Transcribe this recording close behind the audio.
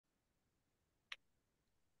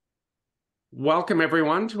Welcome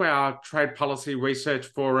everyone to our Trade Policy Research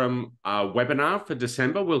Forum, webinar to our Trade Policy Research Forum webinar for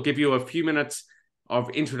December. We'll give you a few minutes of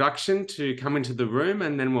introduction to come into the room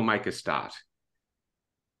and then we'll make a start.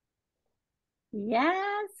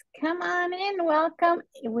 Yes, come on in, welcome.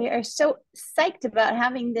 We are so psyched about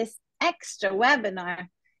having this extra webinar,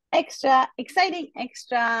 extra exciting,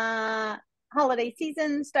 extra holiday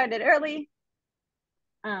season started early.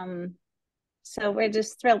 So we're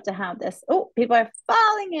just thrilled to have this. Oh, people are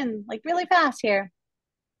falling in like really fast here.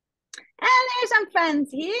 And there's some friends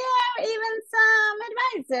here, even some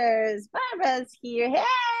advisors. Barbara's here. Hey!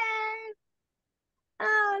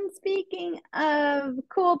 And speaking of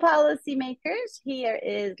cool policymakers, here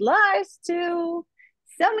is Lars too.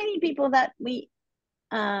 So many people that we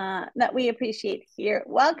appreciate here.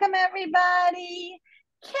 Welcome everybody.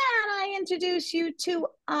 Can I introduce you to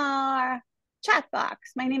our chat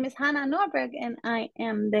box? My name is Hannah Norberg and I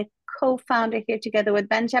am the co-founder here together with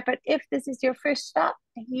Ben Shepard. If this is your first stop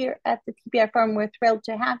here at the TPRF Forum, we're thrilled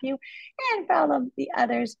to have you. And for all of the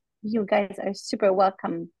others, you guys are super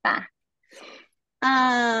welcome back.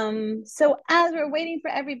 So as we're waiting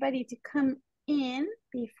for everybody to come in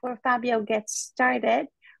before Fabio gets started,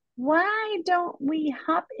 why don't we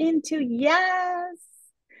hop into, yes,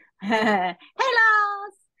 hello,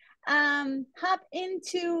 hop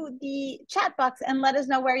into the chat box and let us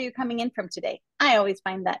know where you're coming in from today. I always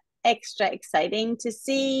find that extra exciting to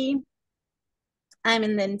see. I'm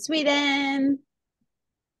in Sweden,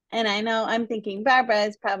 and I know I'm thinking Barbara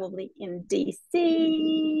is probably in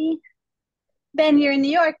DC. Ben, you're in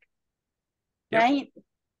New York, Yep. right?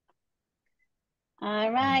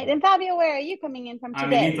 All right. And Fabio, where are you coming in from today?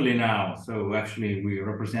 I'm in Italy now, so actually we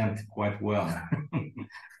represent quite well.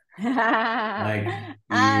 Like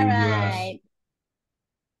all right.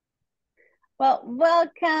 Well,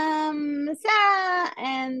 welcome Sarah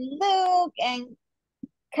and Luke and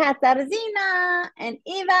Katarzyna and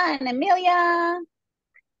Eva and Amelia.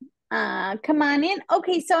 Come on in.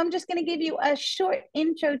 Okay, so I'm just going to give you a short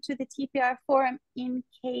intro to the TPR Forum in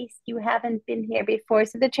case you haven't been here before.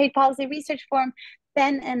 So the Trade Policy Research Forum,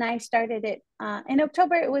 Ben and I started it in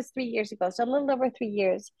October. It was 3 years ago, so a little over 3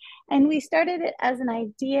 years. And we started it as an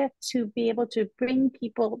idea to be able to bring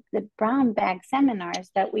people the brown bag seminars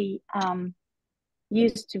that we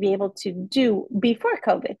used to be able to do before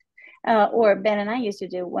COVID, or Ben and I used to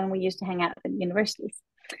do when we used to hang out at universities.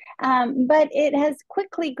 But it has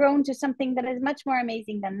quickly grown to something that is much more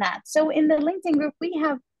amazing than that. So in the LinkedIn group, we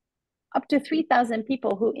have up to 3,000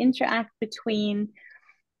 people who interact between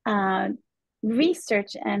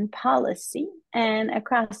research and policy and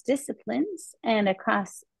across disciplines and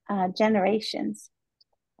across generations.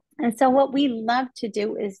 And so what we love to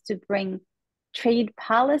do is to bring trade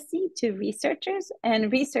policy to researchers and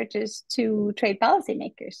researchers to trade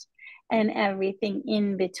policymakers and everything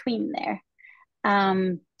in between there.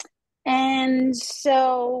 And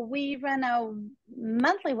so we run a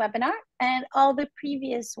monthly webinar and all the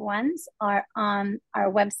previous ones are on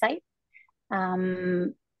our website,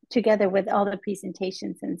 together with all the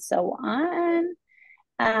presentations and so on.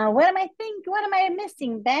 What am I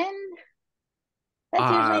missing, Ben?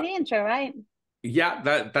 That's usually the intro, right?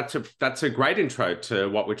 Yeah, that's a great intro to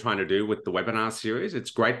what we're trying to do with the webinar series. It's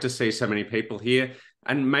great to see so many people here.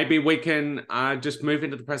 And maybe we can just move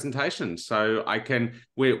into the presentation. So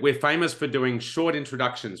we're famous for doing short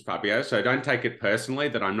introductions, Fabio. So don't take it personally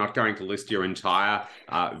that I'm not going to list your entire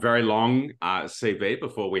very long CV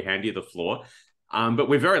before we hand you the floor. But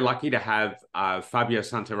we're very lucky to have Fabio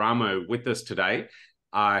Santermo with us today.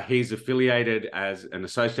 He's affiliated as an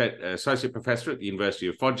associate professor at the University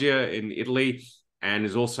of Foggia in Italy and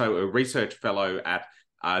is also a research fellow at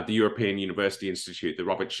the European University Institute, the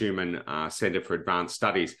Robert Schuman Center for Advanced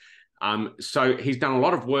Studies. So he's done a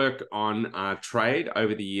lot of work on trade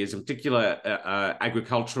over the years, in particular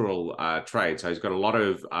agricultural trade. So he's got a lot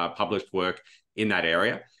of published work in that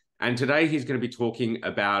area. And today he's going to be talking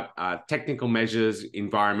about technical measures,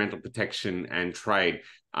 environmental protection, and trade.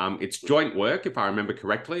 It's joint work, if I remember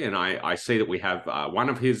correctly, and I see that we have one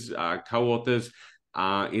of his co-authors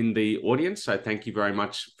in the audience. So thank you very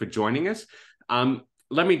much for joining us.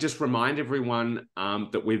 Let me just remind everyone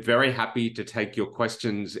that we're very happy to take your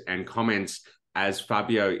questions and comments as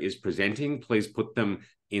Fabio is presenting. Please put them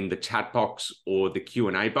in the chat box or the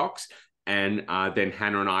Q&A box, and then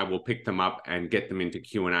Hannah and I will pick them up and get them into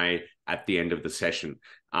Q&A at the end of the session.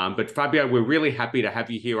 But Fabio, we're really happy to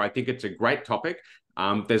have you here. I think it's a great topic.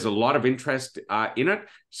 There's a lot of interest in it.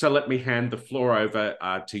 So let me hand the floor over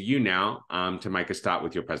to you now to make a start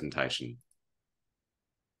with your presentation.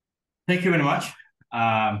 Thank you very much.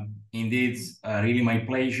 Indeed, it's really my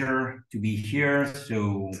pleasure to be here.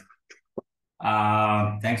 So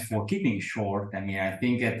Thanks for keeping it short. I mean, I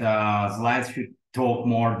think that slides should talk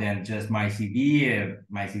more than just my CV.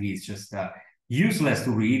 My CV is just useless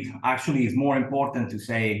to read. Actually, it's more important to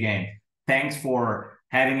say again, thanks for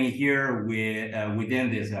having me here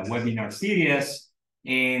within this webinar series.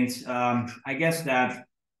 And I guess that,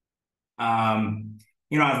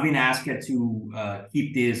 I've been asked to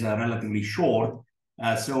keep this relatively short.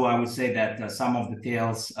 So I would say that some of the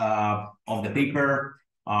details of the paper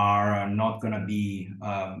are not going to be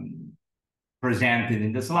presented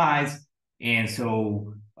in the slides. And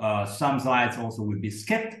so some slides also will be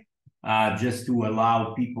skipped just to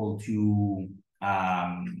allow people to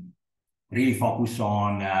really focus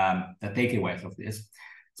on the takeaways of this.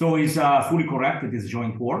 So it's fully correct that this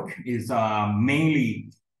joint work is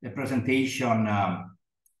mainly the presentation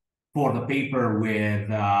for the paper with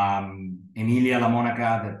Emilia La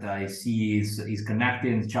Monaca that I see is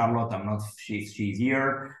connected. Charlotte, I'm not she's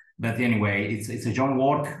here, but anyway, it's a joint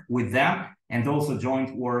work with them, and also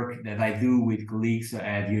joint work that I do with colleagues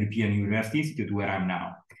at the European University Institute where I'm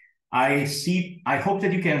now. I hope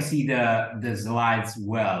that you can see the slides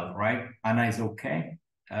well, right? Anna is okay.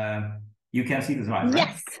 You can see the slides, right?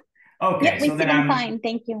 Yes. Okay. Yep, we see them fine.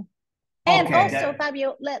 Thank you. And okay, also,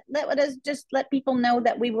 Fabio, let us just let people know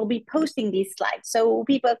that we will be posting these slides so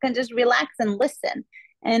people can just relax and listen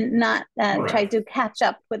and not try to catch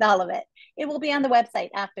up with all of it. It will be on the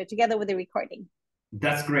website after, together with the recording.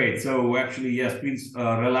 That's great. So actually, yes, please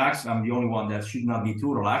relax. I'm the only one that should not be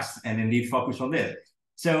too relaxed and indeed focus on this.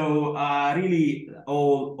 So really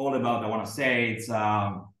all about, I want to say, it's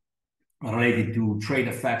related to trade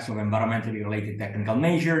effects of environmentally related technical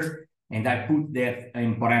measures. And I put that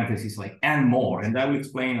in parentheses like and more. And I will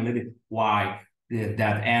explain a little bit why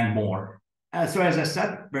that and more. So as I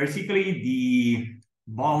said, basically the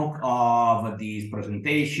bulk of this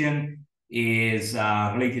presentation is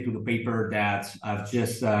related to the paper that I've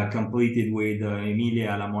just completed with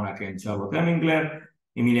Emilia La Monaca and Charlotte Hemingler.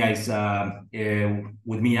 Emilia is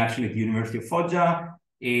with me actually at the University of Foggia,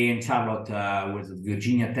 and Charlotte was at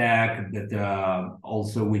Virginia Tech, but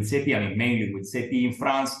also with CEPI, I mean, mainly with CEPI in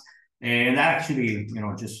France. And actually,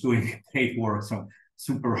 just doing great work. So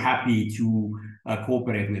super happy to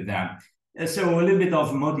cooperate with them. So a little bit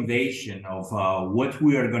of motivation of what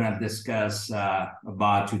we are going to discuss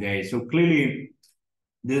about today. So clearly,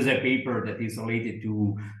 this is a paper that is related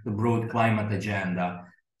to the broad climate agenda.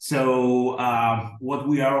 So what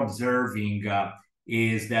we are observing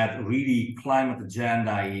is that really climate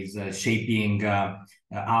agenda is shaping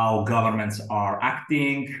how governments are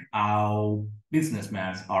acting, how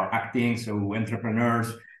businessmen are acting, so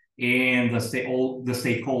entrepreneurs and all the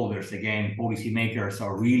stakeholders, again, policymakers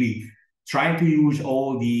are really trying to use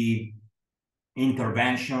all the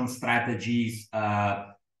intervention strategies,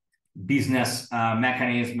 business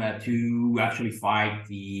mechanism to actually fight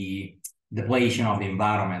the depletion of the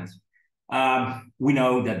environment. We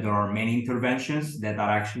know that there are many interventions that are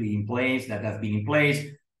actually in place, that have been in place.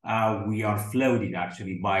 We are flooded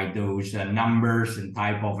actually by those numbers and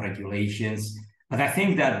type of regulations. But I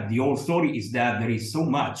think that the whole story is that there is so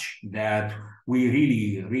much that we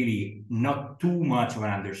really not too much of an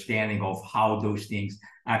understanding of how those things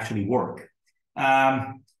actually work.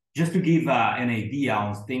 Just to give an idea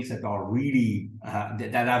on things that are really,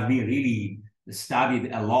 that have been really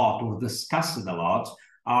studied a lot or discussed a lot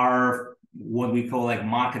are what we call like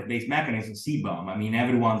market-based mechanisms, CBAM. I mean,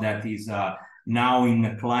 everyone that is now in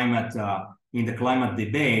the climate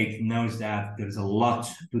debate knows that there's a lot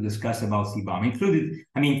to discuss about CBAM,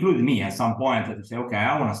 including me at some point to say, okay,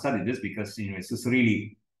 I want to study this because it's just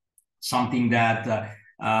really something that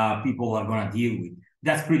people are going to deal with.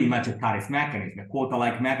 That's pretty much a tariff mechanism. A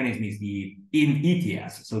quota-like mechanism is in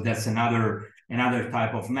ETS, so that's another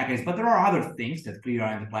type of mechanism. But there are other things that clearly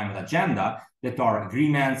are in the climate agenda that are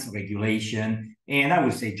agreements, regulation, and I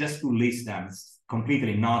would say just to list them, it's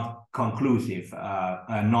completely not conclusive,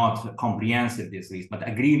 not comprehensive, this list, but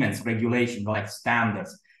agreements, regulation, like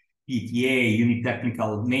standards, PTA, unit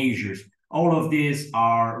technical measures, all of these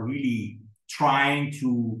are really trying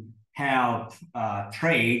to help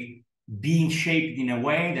trade being shaped in a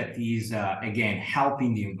way that is, again,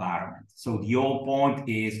 helping the environment. So the whole point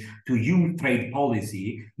is to use trade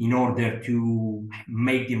policy in order to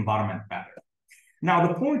make the environment better. Now,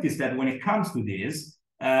 the point is that when it comes to this,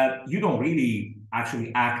 you don't really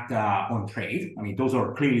actually act on trade. I mean, those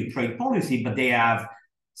are clearly trade policy, but they have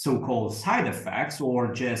so-called side effects,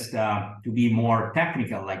 or just to be more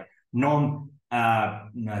technical, like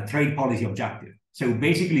non-trade policy objective. So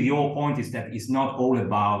basically, the whole point is that it's not all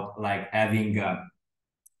about like having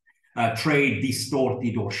trade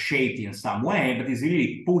distorted or shaped in some way, but it's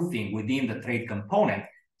really putting within the trade component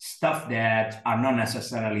stuff that are not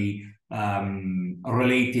necessarily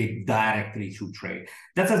related directly to trade.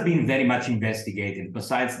 That has been very much investigated.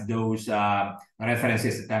 Besides those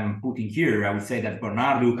references that I'm putting here, I would say that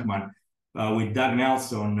Bernard Luckman with Doug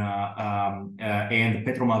Nelson and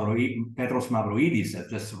Petros Mavroidis have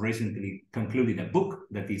just recently concluded a book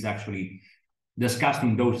that is actually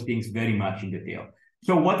discussing those things very much in detail.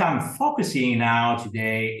 So what I'm focusing now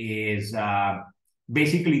today is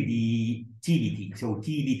basically the TBT, so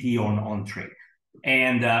TBT on trade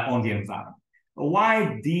and on the environment.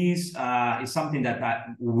 Why this is something that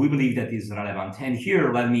we believe that is relevant. And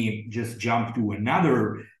here, let me just jump to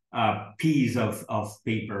another piece of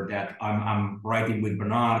paper that I'm writing with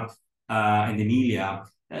Bernard and Emilia.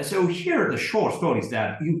 So here, the short story is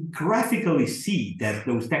that you graphically see that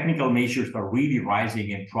those technical measures are really rising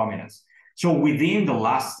in prominence. So within the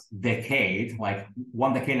last decade, like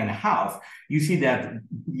 1.5 decades, you see that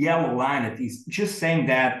yellow line that is just saying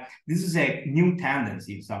that this is a new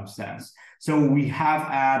tendency in some sense. So we have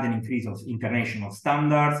had an increase of international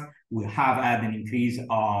standards. We have had an increase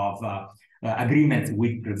of agreements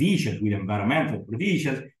with provisions, with environmental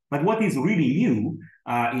provisions. But what is really new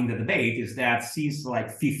in the debate is that since like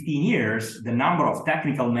 15 years, the number of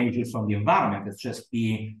technical measures on the environment has just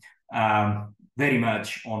been very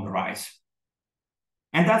much on the rise.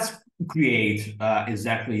 And that's creates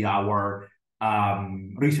exactly our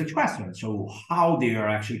research question. So how they are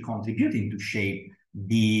actually contributing to shape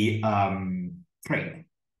the trade.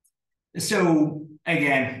 So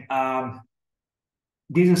again,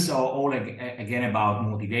 this is all again about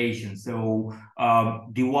motivation. So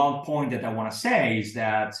the one point that I want to say is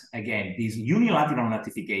that, again, these unilateral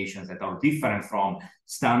notifications that are different from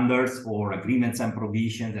standards or agreements and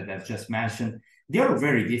provisions that I've just mentioned, they are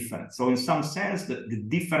very different. So in some sense, the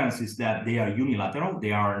difference is that they are unilateral.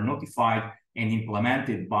 They are notified and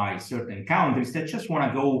implemented by certain countries that just want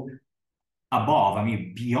to go above, I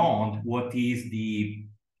mean, beyond what is the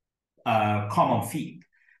common field.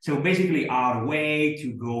 So basically our way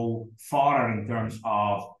to go farther in terms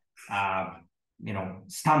of,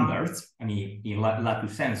 standards, I mean, in lato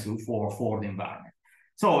sensu for the environment.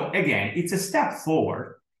 So again, it's a step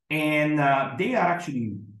forward, and they are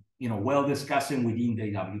actually, well discussing within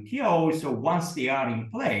the WTO. So once they are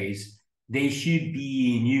in place, they should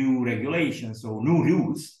be new regulations or new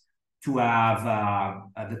rules to have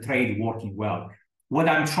the trade working well. What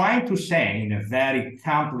I'm trying to say in a very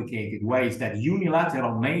complicated way is that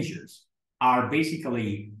unilateral measures are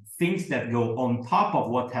basically things that go on top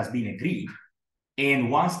of what has been agreed.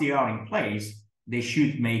 And once they are in place, they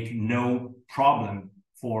should make no problem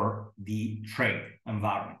for the trade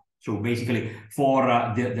environment. So basically for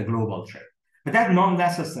the global trade. But that's not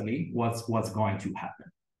necessarily what's going to happen.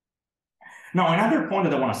 Now, another point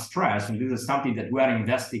that I want to stress, and this is something that we are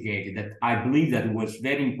investigating, that I believe that it was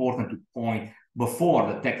very important to point before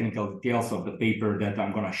the technical details of the paper that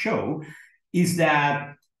I'm going to show, is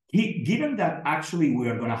that given that actually we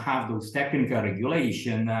are going to have those technical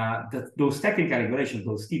regulations, those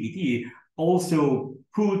TBT, also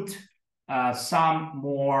put some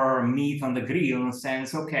more meat on the grill in the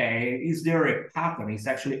sense, okay, is there a pattern? It's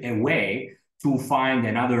actually a way to find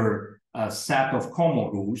another set of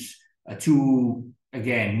common rules to,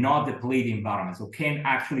 again, not deplete the environment. So can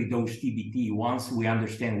actually those TBT, once we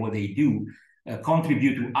understand what they do,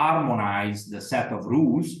 contribute to harmonize the set of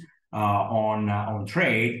rules on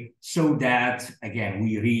trade so that, again,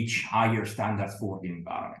 we reach higher standards for the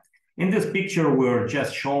environment. In this picture, we're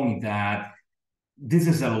just showing that this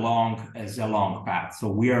is a long path. So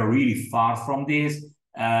we are really far from this.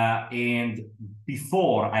 And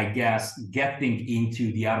before, I guess, getting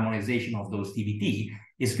into the harmonization of those TBT,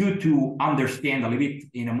 it's good to understand a little bit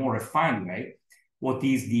in a more refined way what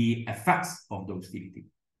is the effects of those TBT.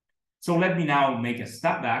 So let me now make a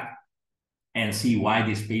step back and see why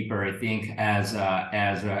this paper, I think, has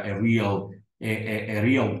a real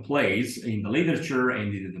place in the literature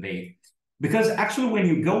and in the debate. Because actually, when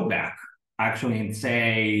you go back, and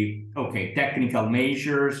say, okay, technical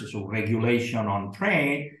measures, so regulation on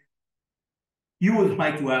trade, you would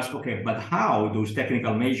like to ask, okay, but how those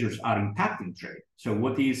technical measures are impacting trade? So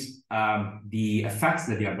what is the effects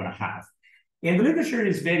that they are going to have? And the literature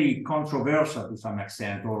is very controversial to some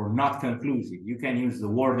extent, or not conclusive. You can use the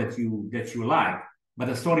word that you like, but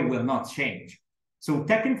the story will not change. So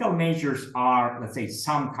technical measures are, let's say,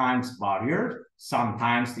 sometimes barriers,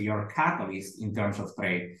 sometimes they are catalysts in terms of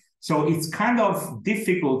trade. So it's kind of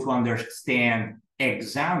difficult to understand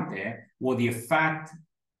ex ante what the effect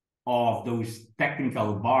of those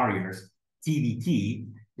technical barriers, TBT,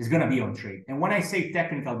 is going to be on trade. And when I say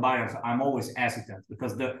technical barriers, I'm always hesitant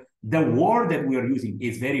because the word that we are using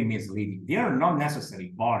is very misleading. They are not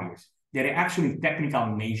necessarily barriers. They're actually technical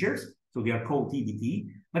measures. So they are called TBT,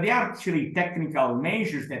 but they are actually technical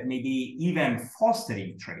measures that may be even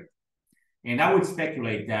fostering trade. And I would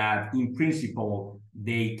speculate that in principle,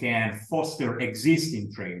 they can foster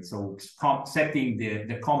existing trade. So setting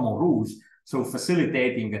the common rules, so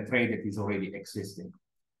facilitating a trade that is already existing.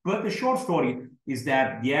 But the short story is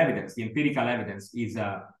that the evidence, the empirical evidence, is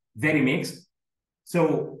very mixed.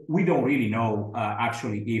 So we don't really know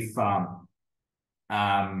actually if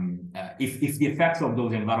the effects of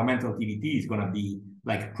those environmental TBT is going to be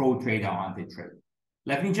like pro-trade or anti-trade.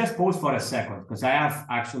 Let me just pause for a second because I have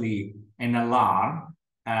actually an alarm.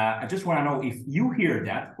 I just want to know if you hear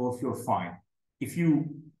that or if you're fine. If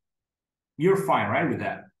you're fine, right, with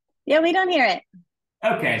that? Yeah, we don't hear it.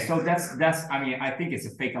 Okay, so that's I mean, I think it's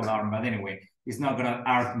a fake alarm, but anyway, it's not gonna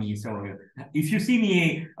hurt me. So if you see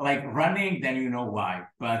me like running, then you know why.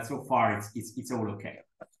 But so far it's all okay.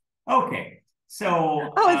 Okay,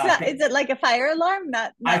 so it's not. Is it like a fire alarm?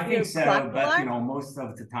 Not I think so, but alarm? you know, most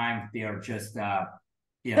of the time they are just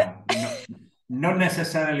you know, not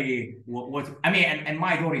necessarily what I mean. And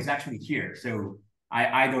my door is actually here, so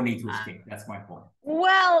I don't need to escape. That's my point.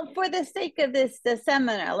 Well, for the sake of the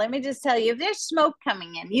seminar, let me just tell you, if there's smoke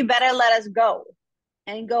coming in, you better let us go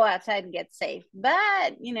and go outside and get safe.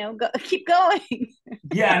 But, you know, keep going.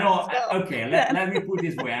 Yeah, no, okay, let me put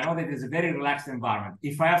it this way. I know that it's a very relaxed environment.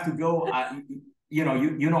 If I have to go,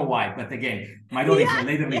 you know why. But again, my door is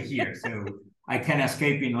literally here, so I can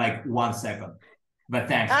escape in like 1 second. But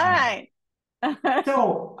thanks. All right.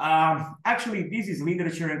 So actually, this is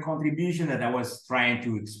literature and contribution that I was trying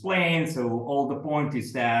to explain. So all the point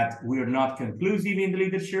is that we're not conclusive in the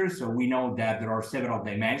literature. So we know that there are several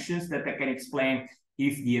dimensions that I can explain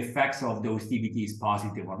if the effects of those TBT is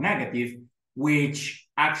positive or negative, which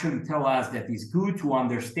actually tell us that it's good to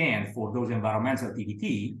understand for those environmental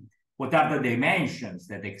TBT, what are the dimensions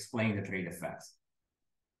that explain the trade effects.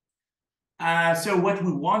 So what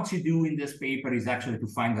we want to do in this paper is actually to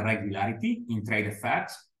find the regularity in trade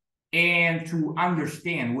effects and to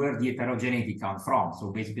understand where the heterogeneity comes from. So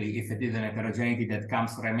basically, if it is an heterogeneity that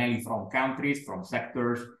comes primarily from countries, from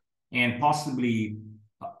sectors, and possibly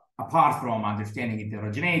apart from understanding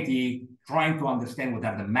heterogeneity, trying to understand what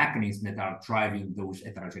are the mechanisms that are driving those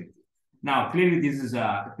heterogeneity. Now, clearly, this is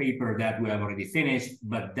a paper that we have already finished,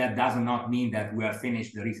 but that does not mean that we have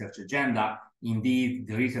finished the research agenda. Indeed,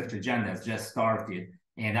 the research agenda has just started,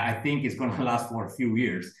 and I think it's going to last for a few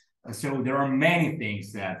years. So there are many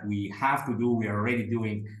things that we have to do, we are already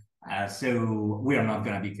doing, so we are not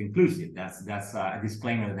going to be conclusive. That's a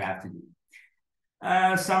disclaimer that I have to do.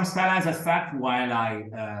 Some stylized as fact while I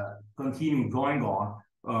continue going on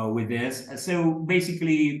with this. So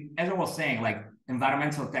basically, as I was saying, like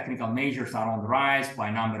environmental technical measures are on the rise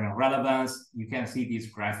by number and relevance. You can see this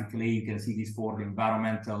graphically. You can see this for the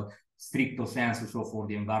environmental stricto sensu, so for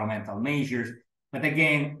the environmental measures. But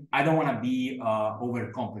again, I don't want to be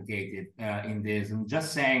overcomplicated in this. I'm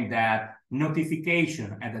just saying that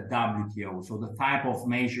notification at the WTO, so the type of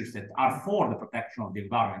measures that are for the protection of the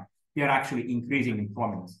environment, they are actually increasing in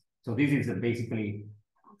prominence. So this is basically,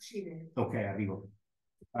 okay, arrivo.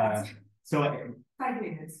 So 5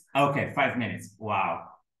 minutes. Okay, 5 minutes. Wow,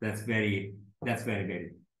 that's very.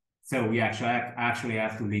 So we actually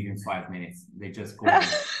have to leave in 5 minutes. They just go.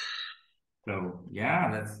 So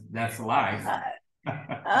yeah, that's life.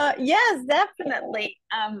 Yes, definitely.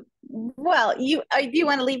 Well, do you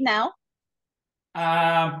want to leave now?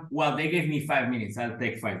 Well, they gave me 5 minutes. I'll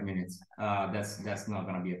take 5 minutes. That's not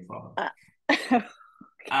gonna be a problem.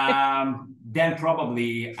 Then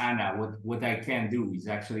probably, Anna, what I can do is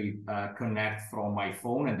actually connect from my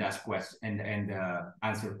phone and ask questions and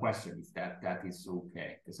answer questions if that is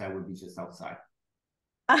okay, because I will be just outside.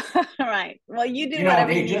 All right. Well, you do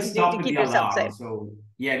whatever you need to do to keep yourself safe. So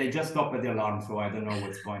yeah, they just stopped at the alarm, so I don't know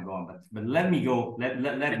what's going on. But let me go.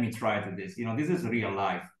 Let me try to this. You know, this is real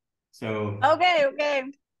life. So okay.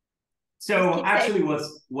 So actually,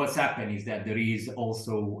 what's happened is that there is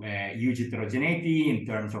also a huge heterogeneity in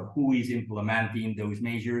terms of who is implementing those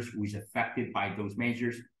measures, who is affected by those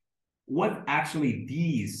measures. What actually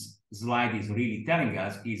this slide is really telling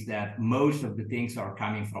us is that most of the things are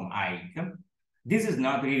coming from high income. This is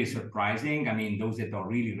not really surprising. I mean, those that are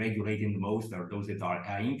really regulating the most are those that are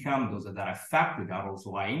high income. Those that are affected are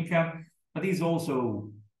also high income. But it's also,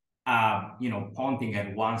 pointing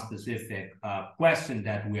at one specific question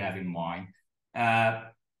that we have in mind,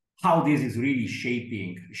 how this is really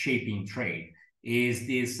shaping trade. Is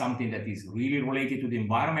this something that is really related to the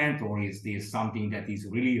environment, or is this something that is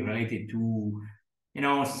really related to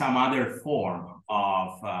some other form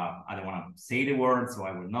of, I don't want to say the word, so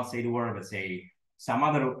I will not say the word, but say some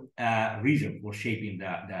other reason for shaping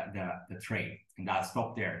the trade. And I'll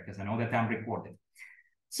stop there because I know that I'm recorded.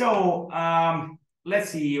 So let's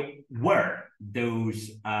see where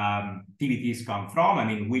those TBTs come from. I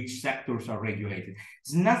mean, which sectors are regulated.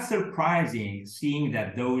 It's not surprising seeing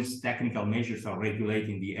that those technical measures are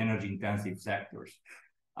regulating the energy-intensive sectors.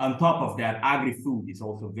 On top of that, agri-food is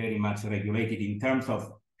also very much regulated in terms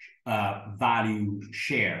of value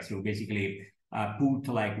share. So basically, put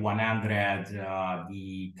like 100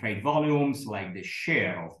 the trade volumes, like the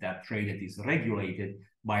share of that trade that is regulated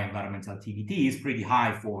by environmental TBT is pretty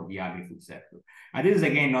high for the agri-food sector. And this is,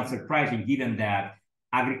 again, not surprising given that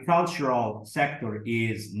agricultural sector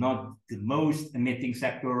is not the most emitting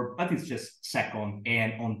sector, but it's just second.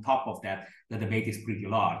 And on top of that, the debate is pretty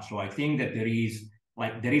large. So I think that there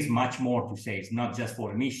is much more to say. It's not just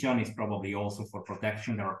for emission, it's probably also for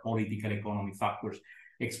protection. There are political economy factors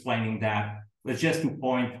explaining that. But just to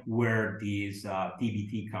point where these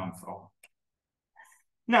TBT come from.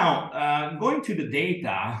 Now, going to the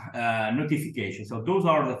data notification. So those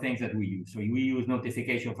are the things that we use. So we use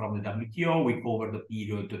notification from the WTO. We cover the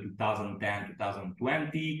period to 2010,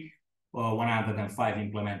 2020, 105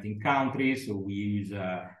 implementing countries. So we use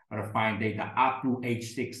refined data up to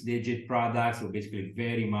H6-digit products. So basically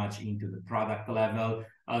very much into the product level.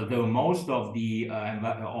 Although most of the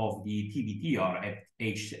TBT are at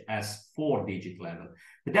HS4-digit level.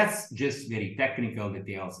 But that's just very technical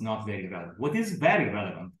details, not very relevant. What is very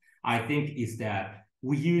relevant, I think, is that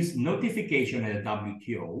we use notification at the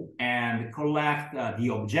WTO and collect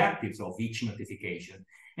the objectives of each notification.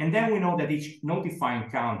 And then we know that each notifying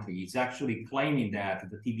country is actually claiming that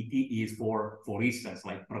the TBT is for instance,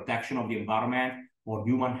 like protection of the environment, or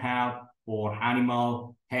human health, or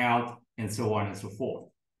animal health, and so on and so forth.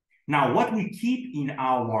 Now, what we keep in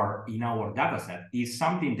our data set is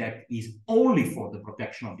something that is only for the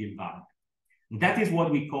protection of the environment. That is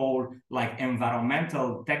what we call like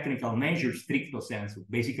environmental technical measures stricto sensu,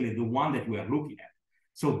 basically the one that we are looking at.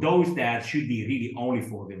 So those that should be really only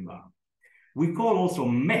for the environment. We call also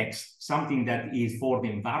mixed something that is for the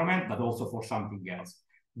environment, but also for something else.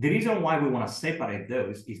 The reason why we want to separate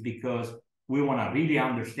those is because we want to really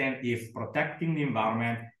understand if protecting the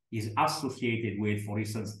environment is associated with, for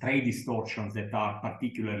instance, trade distortions that are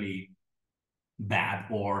particularly bad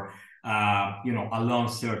or, along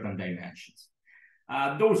certain dimensions.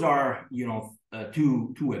 Those are,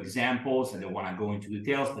 two examples. I don't want to go into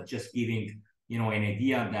details, but just giving, an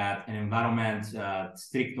idea that an environment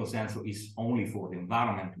stricto sensu is only for the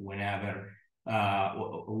environment whenever,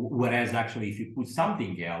 whereas actually if you put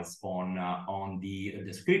something else on the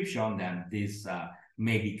description, then this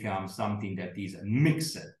may become something that is a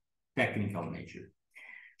mixed technical nature.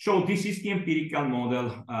 So this is the empirical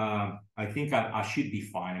model. I think I should be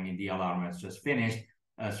fine. I mean, the alarm has just finished.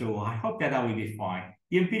 So I hope that I will be fine.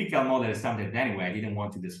 The empirical model is something that anyway I didn't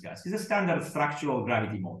want to discuss. It's a standard structural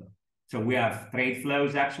gravity model. So we have trade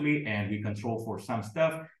flows actually, and we control for some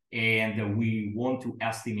stuff, and we want to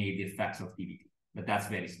estimate the effects of TBT, but that's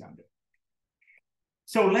very standard.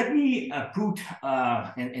 So let me put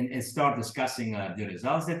and start discussing the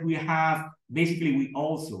results that we have. Basically, we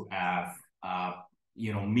also have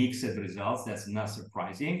mixed results. That's not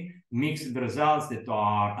surprising. Mixed results that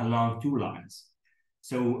are along two lines.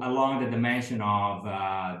 So along the dimension of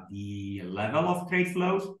the level of trade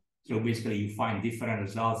flows. So basically, you find different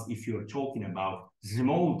results if you're talking about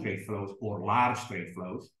small trade flows or large trade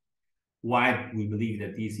flows. Why we believe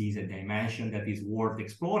that this is a dimension that is worth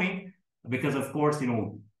exploring. Because of course,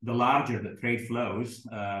 the larger the trade flows,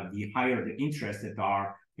 the higher the interest that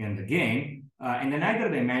are in the game. And another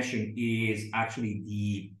dimension is actually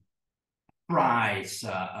the price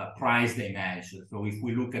dimension. So if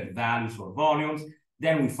we look at values or volumes,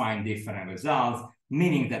 then we find different results,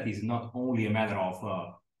 meaning that it's not only a matter of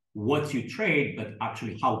what you trade, but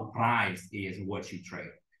actually how priced is what you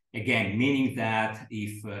trade. Again, meaning that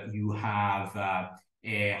if you have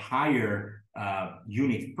a higher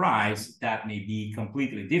unit price, that may be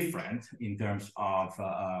completely different in terms of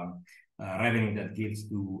revenue that gives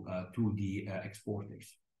to the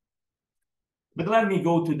exporters. But let me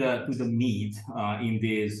go to the meat in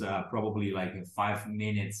this probably like 5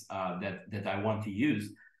 minutes that I want to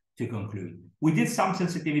use to conclude. We did some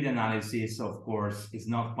sensitivity analysis. Of course, it's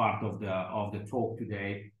not part of the talk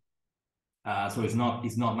today. So it's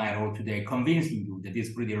not my role today convincing you that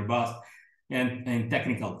it's pretty robust and in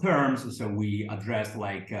technical terms. So we addressed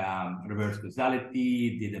like reverse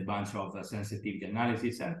causality, did a bunch of sensitivity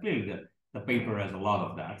analysis, and clearly the paper has a lot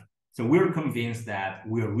of that. So we're convinced that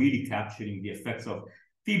we're really capturing the effects of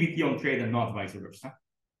TBT on trade and not vice versa.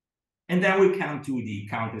 And then we come to the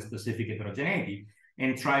country-specific heterogeneity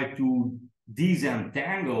and try to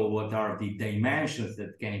disentangle what are the dimensions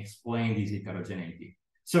that can explain this heterogeneity.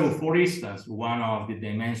 So, for instance, one of the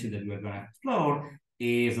dimensions that we're going to explore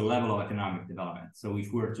is the level of economic development. So,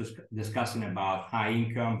 if we're just discussing about high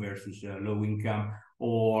income versus low income,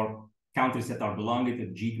 or countries that are belonging to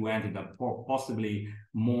G20 that are possibly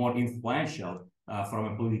more influential from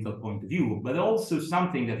a political point of view, but also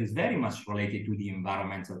something that is very much related to the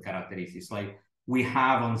environmental characteristics. Like we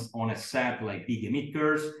have on a set like big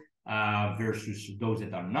emitters versus those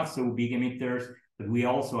that are not so big emitters, but we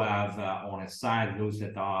also have on a side those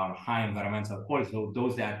that are high environmental quality, so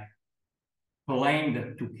those that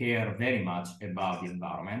claim to care very much about the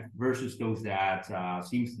environment versus those that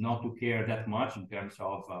seems not to care that much in terms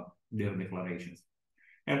of their declarations.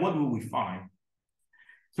 And what do we find?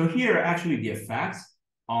 So here, actually, the effects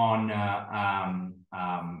on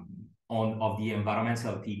of the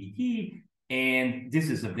environmental TBT, and this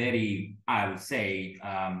is a very, I would say,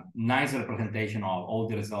 nice representation of all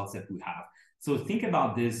the results that we have. So think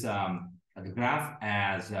about this the graph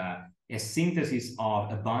as a synthesis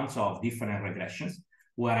of a bunch of different regressions,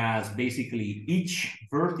 whereas basically each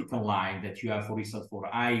vertical line that you have, for instance, for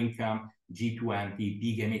high income, G20,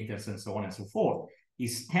 big emitters, and so on and so forth,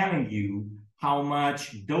 is telling you how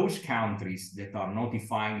much those countries that are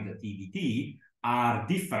notifying the TBT are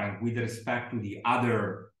different with respect to the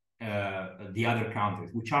other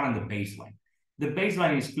countries, which are on the baseline. The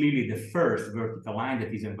baseline is clearly the first vertical line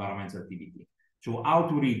that is environmental TBT. So how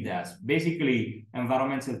to read that? Basically,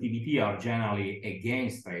 environmental TBT are generally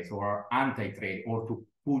against trade or anti-trade, or to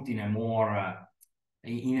put in a more,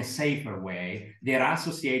 in a safer way, they're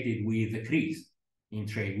associated with a decrease in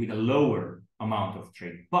trade, with a lower amount of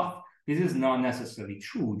trade. But this is not necessarily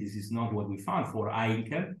true. This is not what we found for high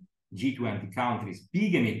income, G20 countries,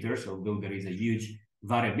 big emitters, although there is a huge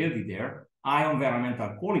variability there, high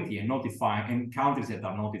environmental quality and countries that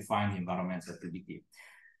are notifying the environmental TBT,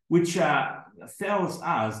 which tells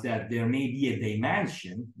us that there may be a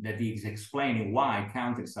dimension that is explaining why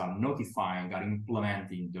countries are notifying, are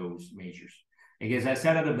implementing those measures. Like, as I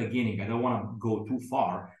said at the beginning, I don't want to go too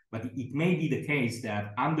far, but it may be the case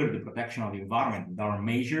that under the protection of the environment, there are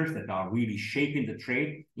measures that are really shaping the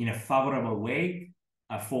trade in a favorable way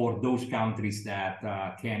for those countries that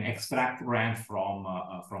can extract rent from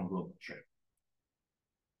global trade.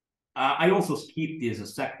 I also skipped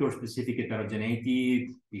this sector-specific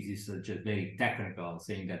heterogeneity. This is just very technical,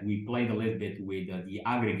 saying that we played a little bit with the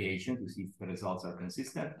aggregation to see if the results are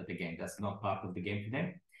consistent. But again, that's not part of the game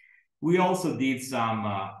today. We also did some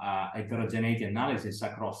heterogeneity analysis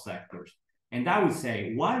across sectors. And I would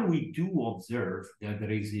say, while we do observe that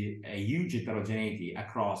there is a huge heterogeneity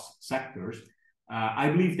across sectors, I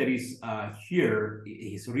believe there is here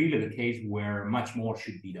is really the case where much more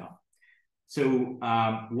should be done. So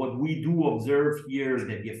what we do observe here is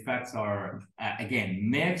that the effects are, again,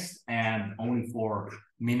 mixed, and only for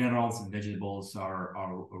minerals and vegetables are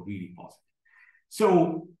really positive.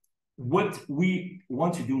 So what we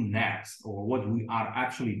want to do next, or what we are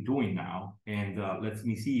actually doing now, and let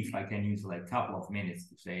me see if I can use like a couple of minutes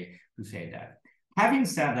to say that. Having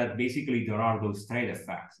said that, basically there are those trade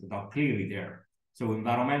effects that are clearly there. So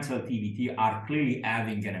environmental TBT are clearly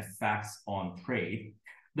having an effect on trade.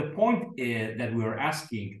 The point that we're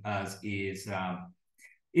asking us is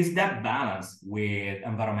that balance with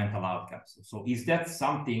environmental outcomes? So is that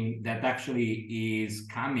something that actually is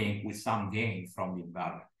coming with some gain from the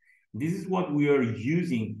environment? This is what we are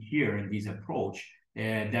using here in this approach.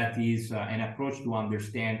 That is an approach to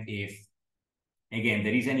understand if, again,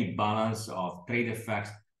 there is any balance of trade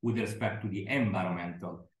effects with respect to the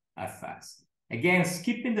environmental effects. Again,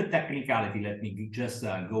 skipping the technicality, let me just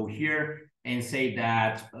go here and say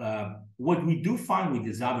that what we do find with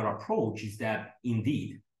this other approach is that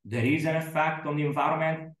indeed there is an effect on the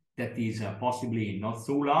environment that is possibly not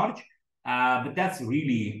so large, but that's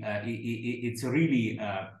really it's really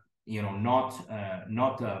not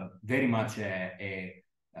very much a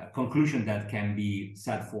conclusion that can be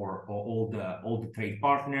set for all the trade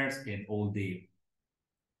partners and all the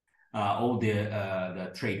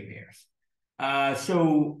trade pairs.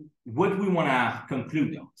 So what we want to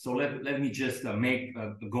conclude on. So let me just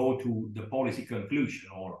go to the policy conclusion,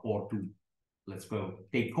 or to, let's go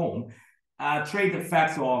take home trade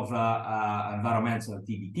effects of environmental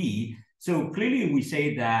TBT. So clearly we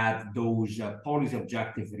say that those policy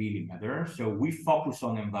objectives really matter. So we focus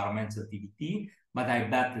on environmental TBT, but I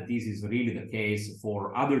bet that this is really the case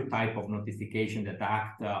for other type of notification that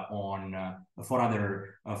act for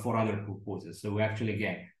other purposes. So actually,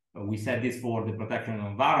 again, we said this for the protection of the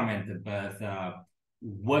environment, but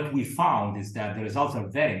what we found is that the results are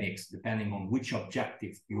very mixed depending on which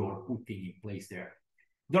objective you are putting in place there.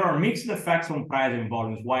 There are mixed effects on price and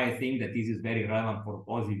volumes. Why I think that this is very relevant for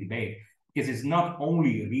policy debate, because it's not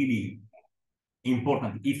only really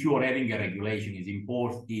important if you are having a regulation,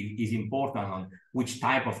 is important on which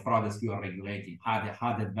type of products you are regulating, high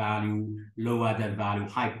added value, low added value,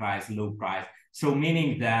 high price, low price. So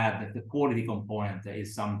meaning that the quality component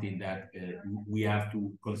is something that we have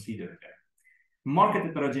to consider there. Market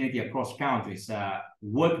heterogeneity across countries.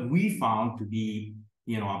 What we found to be,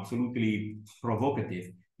 absolutely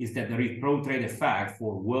provocative is that there is pro-trade effect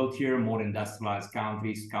for wealthier, more industrialized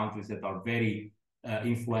countries that are very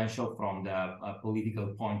influential from the political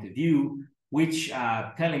point of view, which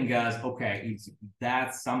telling us, okay,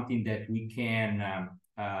 that's something that we can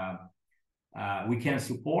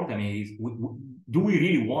support. I mean, do we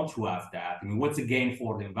really want to have that? I mean, what's the gain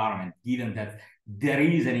for the environment, given that there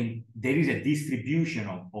is a distribution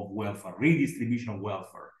of welfare, redistribution of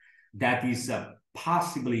welfare, that is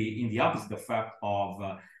possibly in the opposite effect of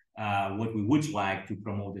what we would like to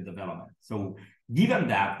promote the development. So given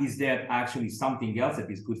that, is there actually something else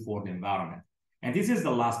that is good for the environment? And this is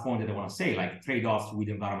the last point that I want to say, like trade-offs with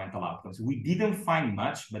environmental outcomes. We didn't find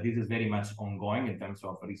much, but this is very much ongoing in terms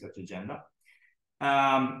of research agenda.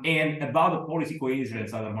 And about the policy coherence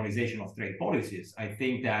and harmonization of trade policies, I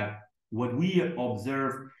think that what we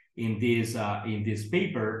observe in this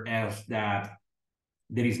paper is that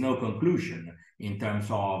there is no conclusion in terms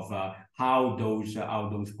of how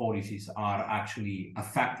those policies are actually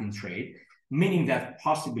affecting trade, meaning that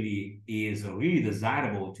possibly is really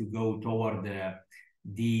desirable to go toward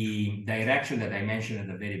the direction that I mentioned at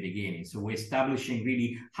the very beginning. So we're establishing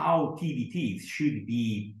really how TBTs should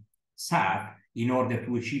be set in order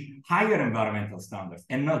to achieve higher environmental standards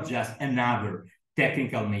and not just another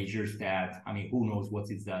technical measures that, I mean, who knows what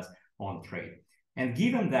it does on trade. And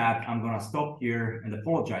given that, I'm going to stop here and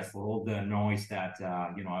apologize for all the noise that,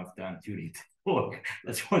 I've done during the book.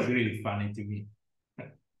 That was really funny to me.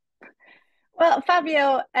 Well,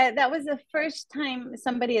 Fabio, that was the first time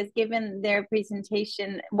somebody has given their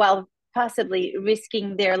presentation while possibly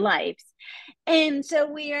risking their lives. And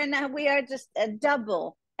so we are just a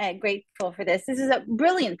double grateful for this. This is a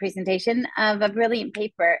brilliant presentation of a brilliant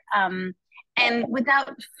paper. And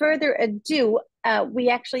without further ado, we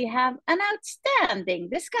actually have an outstanding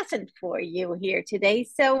discussant for you here today.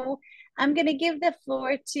 So I'm going to give the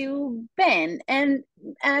floor to Ben. And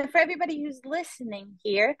for everybody who's listening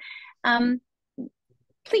here,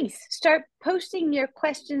 please start posting your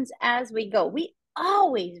questions as we go. We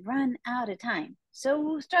always run out of time.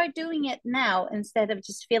 So start doing it now instead of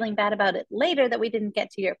just feeling bad about it later that we didn't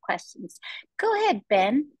get to your questions. Go ahead,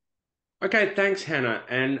 Ben. Okay, thanks, Hannah.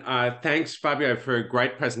 And thanks, Fabio, for a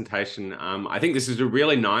great presentation. I think this is a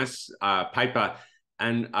really nice paper.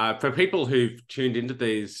 And for people who've tuned into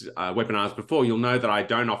these webinars before, you'll know that I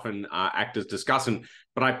don't often act as discussant,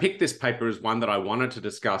 but I picked this paper as one that I wanted to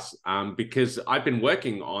discuss because I've been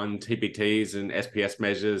working on TBTs and SPS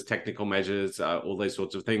measures, technical measures, all these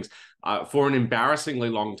sorts of things for an embarrassingly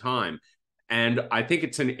long time. And I think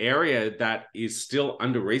it's an area that is still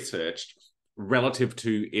under-researched relative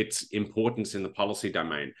to its importance in the policy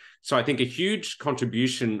domain. So I think a huge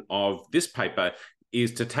contribution of this paper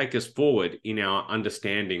is to take us forward in our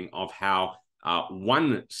understanding of how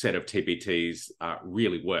one set of TBTs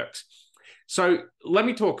really works. So let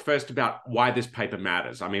me talk first about why this paper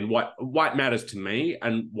matters. I mean, what matters to me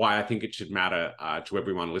and why I think it should matter to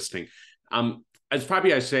everyone listening. As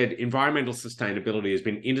Fabio said, environmental sustainability has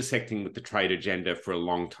been intersecting with the trade agenda for a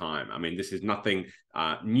long time. I mean, this is nothing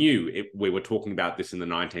new. We were talking about this in the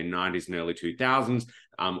 1990s and early 2000s.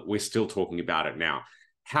 We're still talking about it now.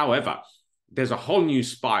 However, there's a whole new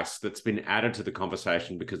spice that's been added to the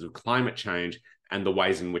conversation because of climate change and the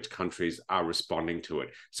ways in which countries are responding to it.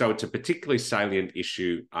 So it's a particularly salient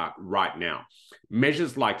issue right now.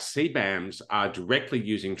 Measures like CBAMs are directly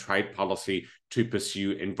using trade policy to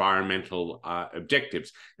pursue environmental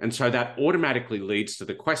objectives. And so that automatically leads to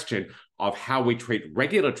the question of how we treat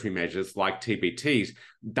regulatory measures like TBTs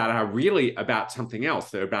that are really about something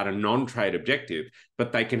else. They're about a non-trade objective,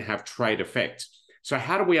 but they can have trade effects. So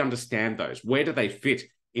how do we understand those? Where do they fit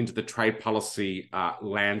into the trade policy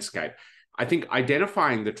landscape? I think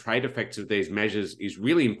identifying the trade effects of these measures is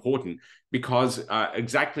really important because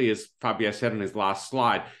exactly as Fabio said on his last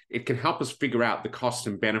slide, it can help us figure out the costs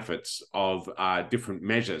and benefits of different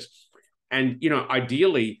measures. And,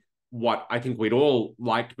 ideally, what I think we'd all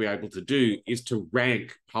like to be able to do is to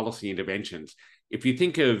rank policy interventions. If you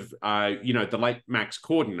think of, the late Max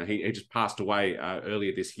Corden, he just passed away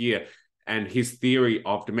earlier this year, and his theory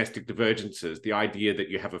of domestic divergences, the idea that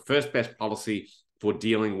you have a first best policy for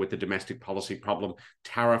dealing with the domestic policy problem.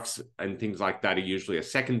 Tariffs and things like that are usually a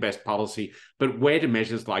second best policy, but where do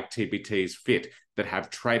measures like TBTs fit that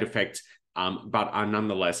have trade effects, but are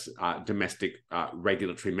nonetheless domestic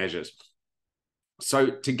regulatory measures?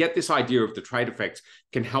 So to get this idea of the trade effects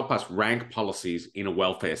can help us rank policies in a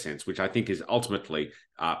welfare sense, which I think is ultimately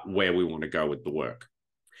where we want to go with the work.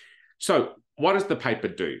 So what does the paper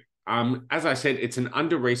do? As I said, it's an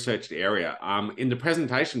under-researched area. In the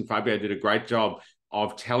presentation, Fabio did a great job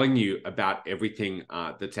of telling you about everything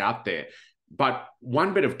that's out there. But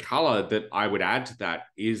one bit of color that I would add to that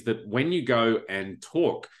is that when you go and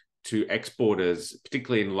talk to exporters,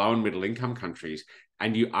 particularly in low and middle income countries,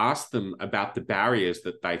 and you ask them about the barriers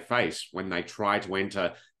that they face when they try to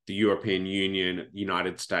enter the European Union,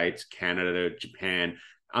 United States, Canada, Japan,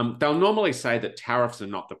 they'll normally say that tariffs are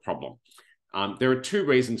not the problem. There are two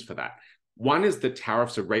reasons for that. One is that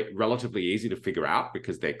tariffs are relatively easy to figure out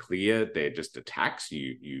because they're clear, they're just a tax.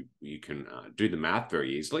 You can do the math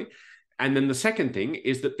very easily. And then the second thing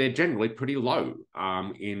is that they're generally pretty low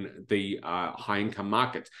in the high-income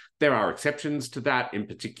markets. There are exceptions to that in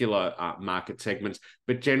particular market segments,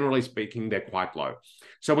 but generally speaking, they're quite low.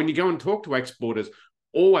 So when you go and talk to exporters,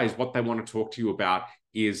 always what they want to talk to you about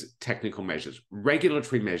is technical measures,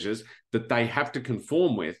 regulatory measures that they have to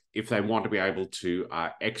conform with if they want to be able to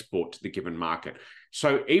export to the given market.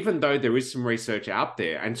 So even though there is some research out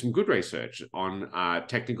there and some good research on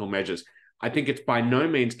technical measures, I think it's by no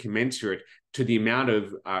means commensurate to the amount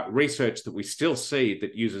of research that we still see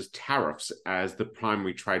that uses tariffs as the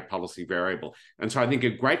primary trade policy variable. And so I think a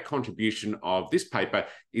great contribution of this paper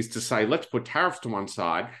is to say, let's put tariffs to one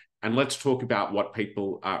side and let's talk about what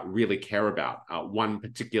people really care about, one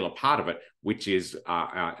particular part of it, which is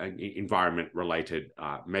environment-related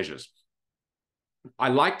measures. I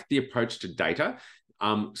like the approach to data.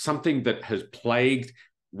 Something that has plagued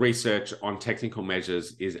research on technical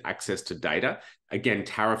measures is access to data. Again,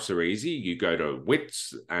 tariffs are easy. You go to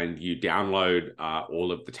WITS and you download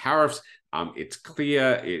all of the tariffs. It's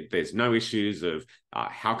clear. There's no issues of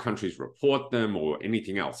how countries report them or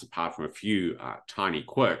anything else apart from a few tiny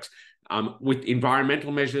quirks. With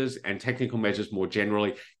environmental measures and technical measures more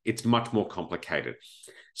generally, it's much more complicated.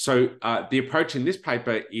 So the approach in this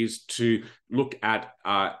paper is to look at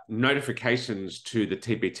notifications to the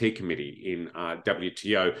TBT committee in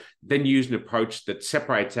WTO, then use an approach that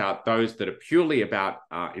separates out those that are purely about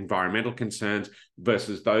environmental concerns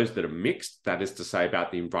versus those that are mixed, that is to say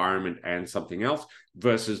about the environment and something else,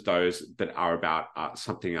 versus those that are about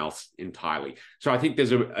something else entirely. So I think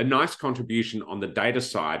there's a nice contribution on the data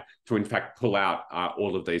side to in fact pull out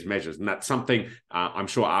all of these measures. And that's something I'm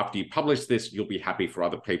sure after you publish this, you'll be happy for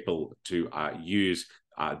other people to use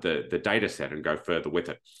the data set and go further with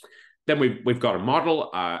it. Then we've got a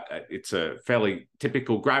model. It's a fairly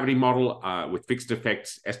typical gravity model with fixed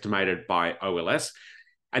effects estimated by OLS.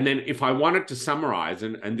 And then if I wanted to summarize,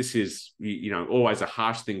 and this is always a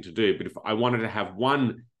harsh thing to do, but if I wanted to have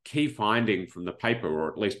one key finding from the paper, or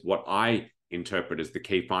at least what I interpret as the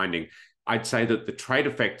key finding, I'd say that the trade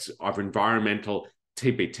effects of environmental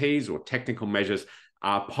TBTs or technical measures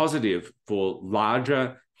are positive for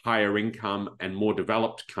larger, higher income and more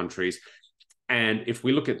developed countries. And if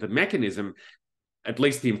we look at the mechanism, at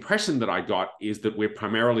least the impression that I got is that we're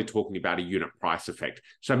primarily talking about a unit price effect.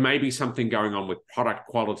 So maybe something going on with product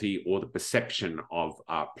quality or the perception of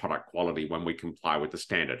product quality when we comply with the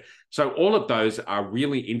standard. So all of those are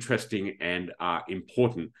really interesting and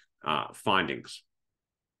important findings.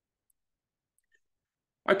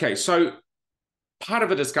 Okay, so part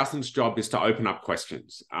of a discussant's job is to open up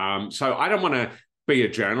questions. So I don't want to be a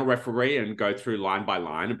journal referee and go through line by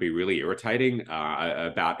line and be really irritating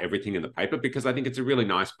about everything in the paper, because I think it's a really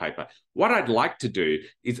nice paper. What I'd like to do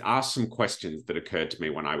is ask some questions that occurred to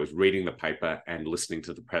me when I was reading the paper and listening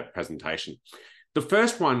to the presentation. The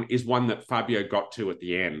first one is one that Fabio got to at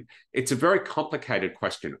the end. It's a very complicated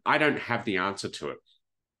question. I don't have the answer to it.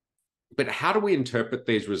 But how do we interpret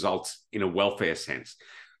these results in a welfare sense?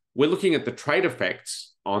 We're looking at the trade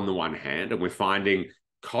effects on the one hand, and we're finding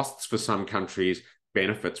costs for some countries,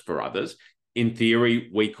 benefits for others. In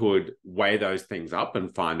theory, we could weigh those things up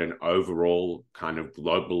and find an overall kind of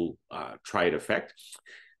global trade effect.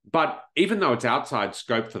 But even though it's outside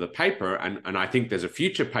scope for the paper, and I think there's a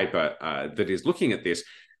future paper that is looking at this,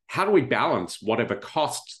 how do we balance whatever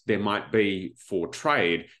costs there might be for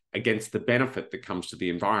trade against the benefit that comes to the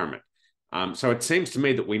environment? So it seems to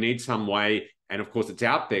me that we need some way, and of course it's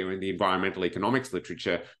out there in the environmental economics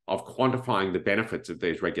literature, of quantifying the benefits of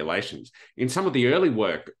these regulations. In some of the early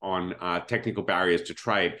work on technical barriers to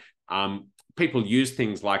trade, people use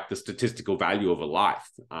things like the statistical value of a life,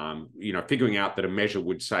 figuring out that a measure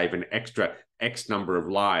would save an extra X number of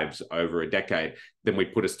lives over a decade. Then we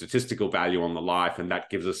put a statistical value on the life, and that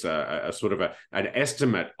gives us a sort of an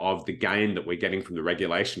estimate of the gain that we're getting from the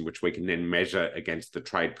regulation, which we can then measure against the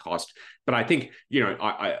trade cost. But I think,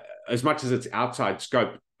 as much as it's outside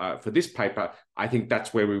scope for this paper, I think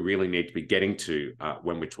that's where we really need to be getting to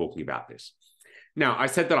when we're talking about this. Now, I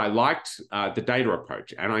said that I liked the data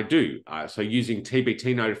approach, and I do. So using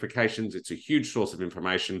TBT notifications, it's a huge source of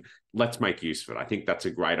information. Let's make use of it. I think that's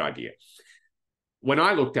a great idea. When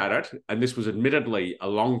I looked at it, and this was admittedly a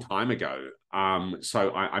long time ago,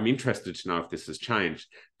 so I'm interested to know if this has changed.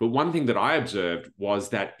 But one thing that I observed was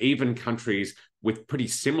that even countries with pretty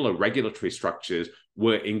similar regulatory structures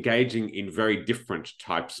were engaging in very different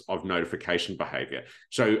types of notification behavior.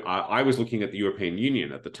 So I was looking at the European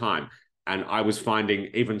Union at the time, and I was finding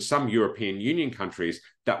even some European Union countries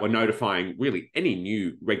that were notifying really any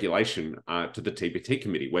new regulation to the TBT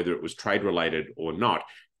committee, whether it was trade related or not,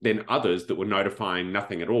 then others that were notifying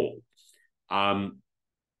nothing at all.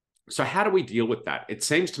 So how do we deal with that? It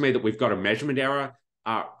seems to me that we've got a measurement error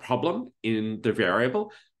problem in the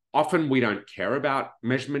variable. Often we don't care about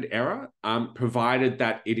measurement error, provided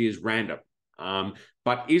that it is random.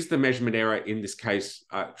 But is the measurement error in this case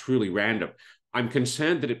truly random? I'm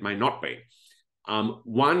concerned that it may not be.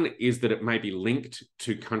 One is that it may be linked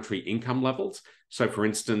to country income levels. So for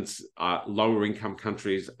instance, lower income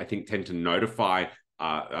countries, I think, tend to notify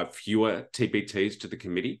fewer TBTs to the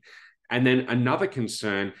committee. And then another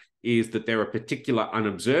concern is that there are particular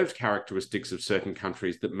unobserved characteristics of certain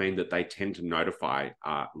countries that mean that they tend to notify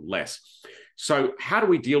less. So how do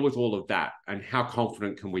we deal with all of that, and how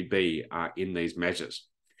confident can we be in these measures?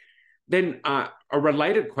 Then a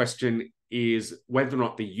related question is whether or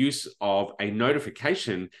not the use of a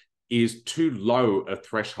notification is too low a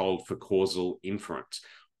threshold for causal inference.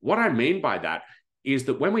 What I mean by that is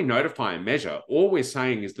that when we notify a measure, all we're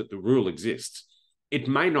saying is that the rule exists. It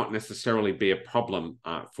may not necessarily be a problem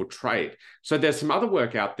for trade. So there's some other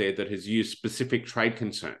work out there that has used specific trade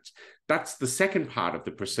concerns. That's the second part of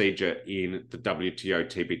the procedure in the WTO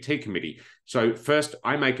TBT committee. So first,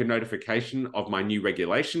 I make a notification of my new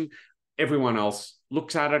regulation. Everyone else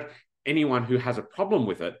looks at it. Anyone who has a problem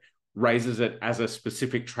with it raises it as a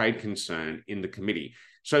specific trade concern in the committee.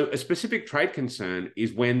 So a specific trade concern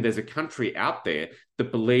is when there's a country out there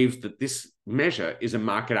that believes that this measure is a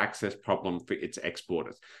market access problem for its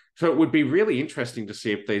exporters. So it would be really interesting to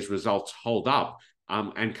see if these results hold up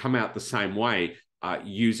and come out the same way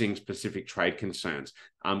using specific trade concerns,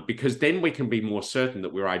 because then we can be more certain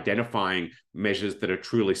that we're identifying measures that are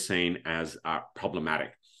truly seen as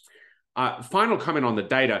problematic. Final comment on the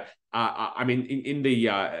data. I mean,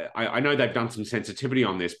 I know they've done some sensitivity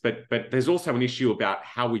on this, but there's also an issue about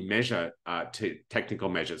how we measure technical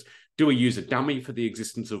measures. Do we use a dummy for the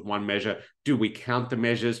existence of one measure? Do we count the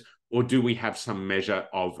measures? Or do we have some measure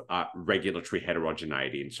of regulatory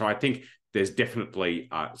heterogeneity? And so I think there's definitely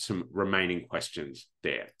some remaining questions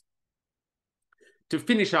there. To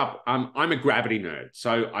finish up, I'm a gravity nerd,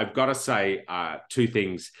 so I've got to say two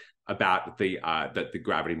things about the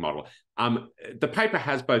gravity model. The paper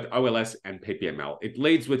has both OLS and PPML. It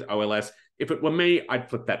leads with OLS. If it were me, I'd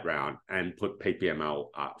flip that round and put PPML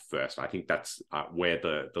first. I think that's where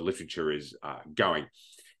the literature is going.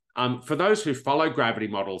 For those who follow gravity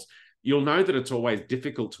models, you'll know that it's always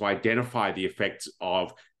difficult to identify the effects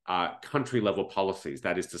of country-level policies,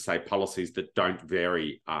 that is to say, policies that don't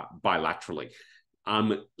vary bilaterally.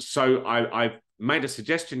 So I've made a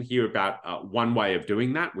suggestion here about one way of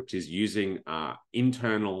doing that, which is using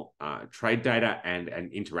internal trade data and an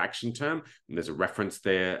interaction term. And there's a reference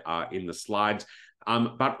there in the slides.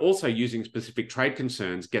 But also using specific trade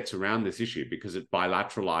concerns gets around this issue because it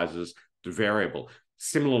bilateralizes the variable.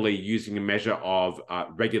 Similarly, using a measure of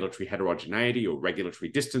regulatory heterogeneity or regulatory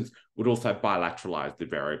distance would also bilateralize the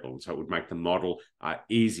variable. And so it would make the model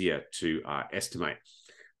easier to estimate.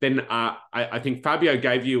 Then I think Fabio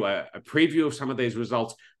gave you a preview of some of these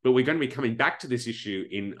results, but we're going to be coming back to this issue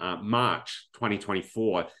in March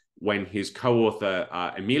 2024 when his co-author,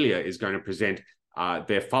 Emilia, is going to present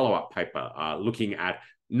their follow-up paper looking at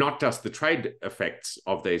not just the trade effects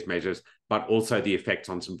of these measures, but also the effects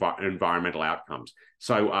on some environmental outcomes.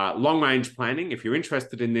 So long-range planning, if you're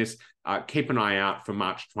interested in this, keep an eye out for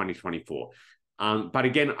March 2024. But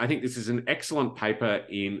again, I think this is an excellent paper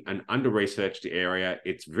in an under-researched area.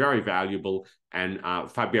 It's very valuable. And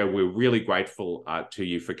Fabio, we're really grateful to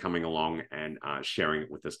you for coming along and sharing it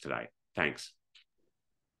with us today. Thanks.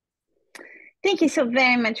 Thank you so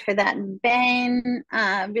very much for that, Ben.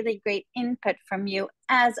 Really great input from you,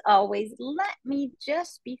 as always. Let me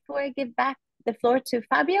just, before I give back the floor to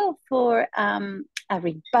Fabio for a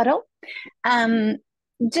rebuttal,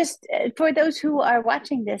 just for those who are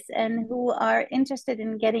watching this and who are interested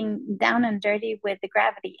in getting down and dirty with the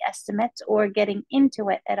gravity estimates or getting into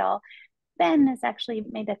it at all, Ben has actually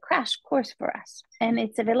made a crash course for us, and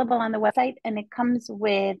it's available on the website, and it comes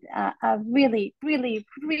with a really, really,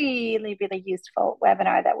 really, really useful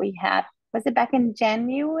webinar that we had. Was it back in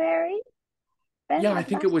January? Ben, yeah, I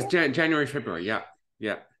think it was January, February. Yeah.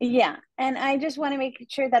 Yeah. And I just want to make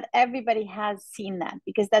sure that everybody has seen that,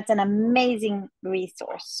 because that's an amazing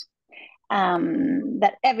resource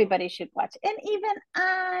that everybody should watch. And even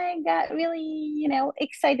I got really,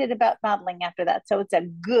 excited about modeling after that. So it's a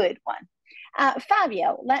good one.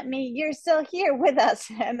 Fabio, you're still here with us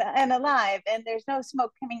and alive, and there's no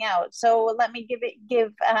smoke coming out. So let me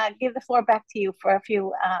give the floor back to you for a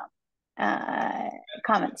few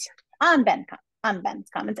comments on Ben's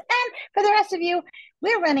comments. And for the rest of you,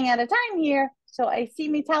 we're running out of time here. So I see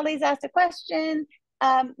Mitali's asked a question.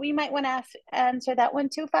 We might want to answer that one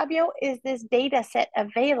too, Fabio. Is this data set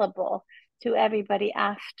available to everybody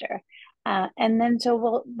after? And then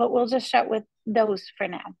we'll just start with those for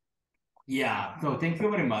now. Yeah, so thank you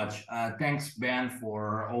very much. Thanks, Ben,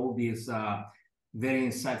 for all these very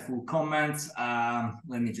insightful comments.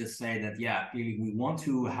 Let me just say that, yeah, clearly we want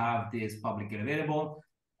to have this publicly available.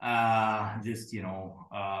 Just,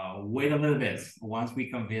 wait a little bit. Once we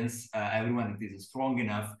convince everyone that this is strong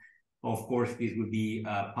enough, of course, this would be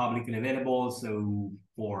publicly available. So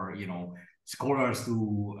for, scholars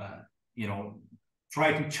to,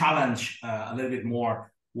 try to challenge a little bit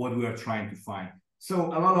more what we are trying to find.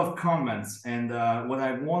 So a lot of comments, and what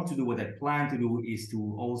I plan to do is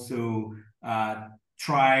to also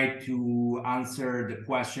try to answer the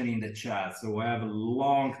question in the chat. So I have a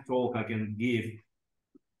long talk I can give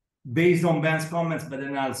based on Ben's comments, but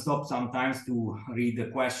then I'll stop sometimes to read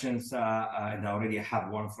the questions. And I already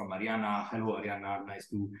have one from Arianna. Hello, Arianna. Nice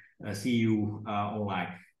to see you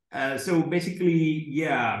online. So basically,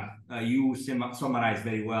 yeah, you summarized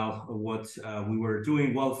very well what we were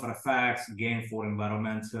doing. Welfare effects, again, for the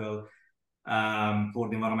environmental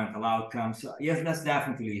outcomes. Yes, that's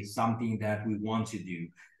definitely something that we want to do.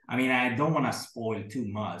 I mean, I don't want to spoil too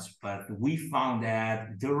much, but we found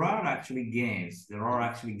that there are actually gains. There are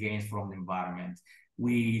actually gains from the environment.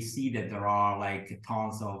 We see that there are like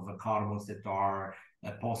tons of carbons that are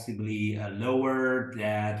possibly lower,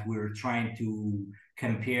 that we're trying to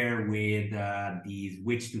compare with these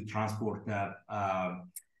which to transport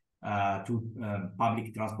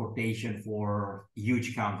public transportation for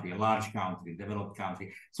huge country, a large country, developed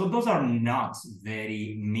country. So those are not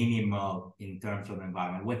very minimal in terms of the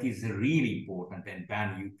environment. What is really important, and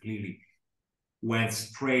Ben, you clearly went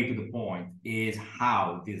straight to the point, is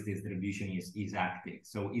how this distribution is acting.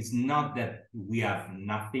 So it's not that we have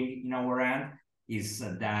nothing in our hand, is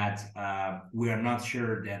that we are not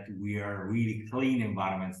sure that we are really clean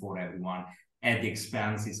environment for everyone at the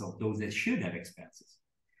expenses of those that should have expenses.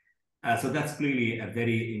 So that's clearly a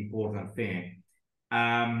very important thing.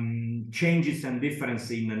 Changes and difference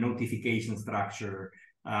in the notification structure.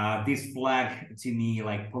 This flag to me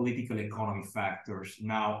like political economy factors.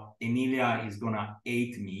 Now, Emilia is gonna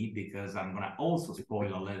hate me because I'm gonna also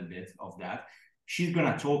spoil a little bit of that. She's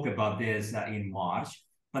gonna talk about this in March.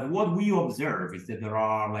 But what we observe is that there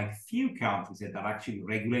are like few countries that are actually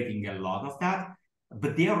regulating a lot of that,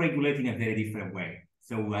 but they are regulating a very different way.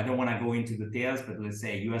 So I don't want to go into details, but let's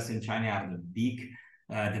say US and China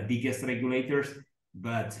are the biggest regulators,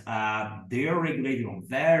 but they are regulating on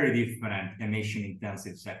very different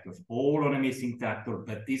emission-intensive sectors, all on emission sector,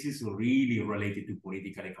 but this is really related to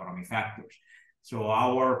political economy factors. So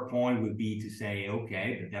our point would be to say,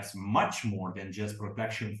 okay, but that's much more than just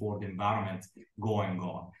protection for the environment going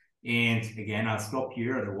on. And again, I'll stop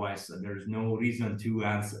here. Otherwise, there's no reason to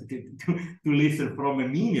listen from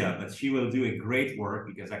Emilia, but she will do a great work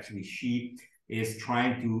because actually she is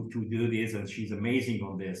trying to do this and she's amazing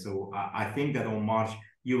on this. So I think that on March,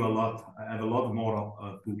 you have a lot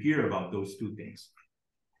more to hear about those two things.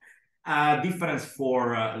 Difference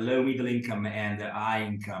for low middle income and high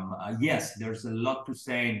income. Yes, there's a lot to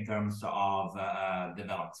say in terms of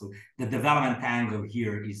development. So the development angle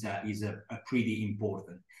here is a pretty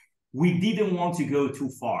important. We didn't want to go too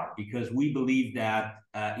far because we believe that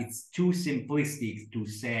it's too simplistic to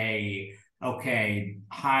say, okay,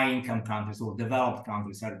 high income countries or developed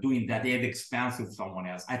countries are doing that at the expense of someone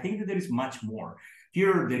else. I think that there is much more.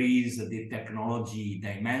 Here, there is the technology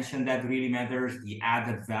dimension that really matters, the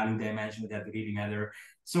added value dimension that really matters.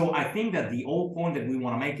 So I think that the whole point that we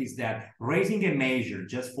want to make is that raising a measure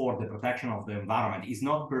just for the protection of the environment is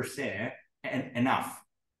not per se enough.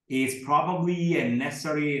 It's probably a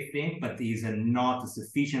necessary thing, but is not a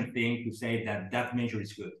sufficient thing to say that that measure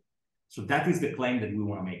is good. So that is the claim that we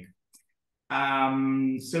want to make.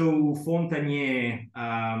 So Fontanier,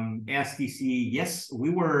 STC, yes, we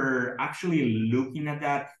were actually looking at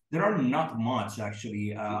that. There are not much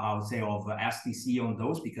actually, I would say, of STC on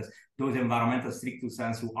those, because those environmental stricto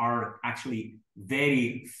sensu are actually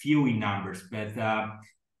very few in numbers. But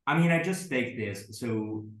I mean, I just take this.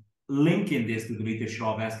 So linking this to the literature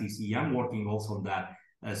of STC, I'm working also on that.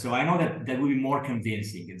 So I know that that will be more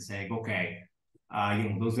convincing and saying, okay,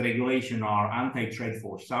 those regulations are anti-trade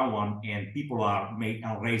for someone, and people are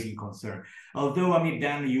raising concern. Although, I mean,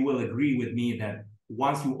 then you will agree with me that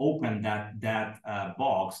once you open that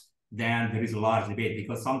box, then there is a large debate,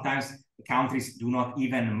 because sometimes countries do not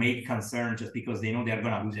even make concern just because they know they're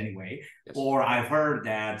going to lose anyway. Yes. Or I've heard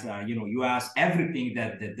that US, everything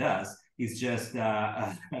that does is just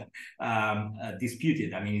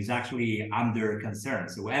disputed. I mean, it's actually under concern.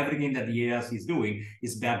 So everything that the US is doing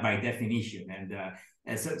is bad by definition.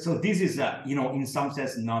 And so this is, in some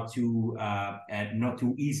sense, not too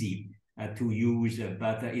easy to use,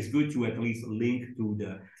 but it's good to at least link to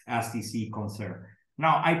the STC concern.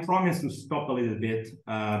 Now, I promise to stop a little bit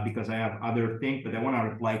because I have other things, but I want to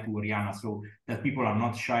reply to Oriana so that people are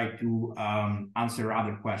not shy to answer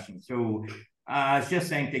other questions. So just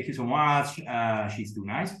saying thank you so much. She's too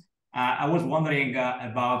nice. I was wondering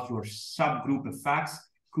about your subgroup effects.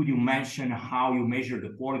 Could you mention how you measure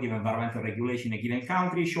the quality of environmental regulation in a given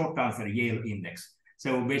country? Short answer, Yale index.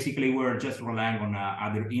 So basically, we're just relying on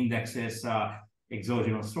other indexes,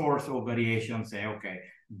 exogenous source of variation, say, okay,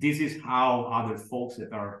 this is how other folks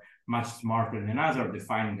that are much smarter than us are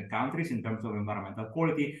defining the countries in terms of environmental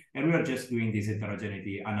quality. And we are just doing this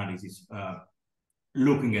heterogeneity analysis,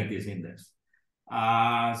 looking at this index.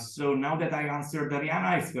 So now that I answered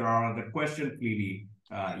Ariana, if there are other questions,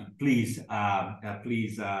 please ask.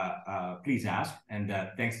 And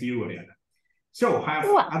thanks to you, Ariana. So I have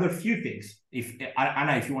other few things. If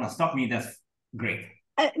Anna, if you want to stop me, that's great.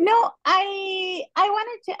 No, I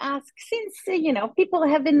wanted to ask, since people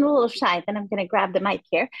have been a little shy, then I'm going to grab the mic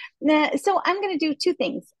here. So I'm going to do two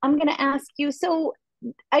things. I'm going to ask you. So,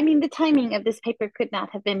 I mean, the timing of this paper could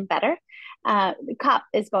not have been better. The COP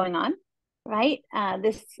is going on, right? And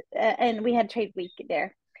we had Trade Week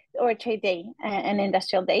there, or Trade Day, and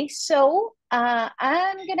Industrial Day. So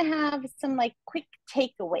I'm going to have some quick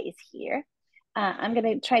takeaways here. I'm going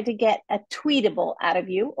to try to get a tweetable out of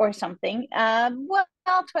you or something. Well,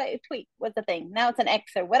 tweet was the thing. Now it's an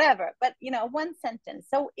X or whatever, but one sentence.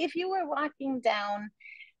 So if you were walking down,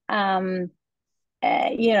 the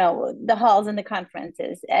halls and the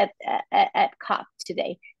conferences at COP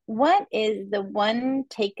today, what is the one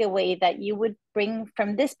takeaway that you would bring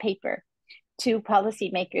from this paper to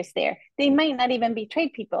policymakers there? They might not even be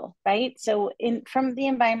trade people, right? So from the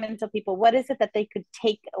environmental people, what is it that they could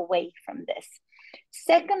take away from this?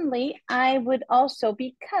 Secondly, I would also,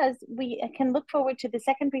 because we can look forward to the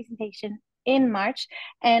second presentation in March,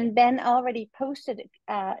 and Ben already posted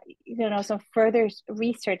some further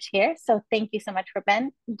research here. So thank you so much for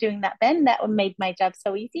doing that, Ben. That made my job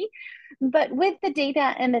so easy. But with the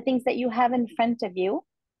data and the things that you have in front of you,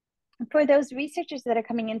 for those researchers that are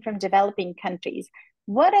coming in from developing countries,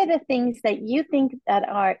 what are the things that you think that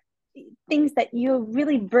are things that you're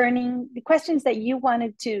really burning, the questions that you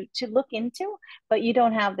wanted to look into, but you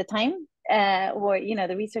don't have the time or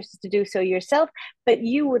the resources to do so yourself, but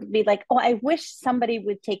you would be like, oh, I wish somebody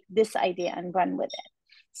would take this idea and run with it.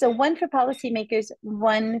 So one for policymakers,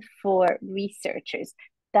 one for researchers.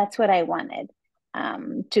 That's what I wanted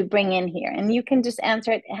to bring in here. And you can just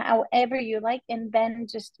answer it however you like, and then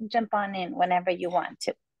just jump on in whenever you want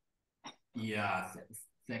to. Yeah,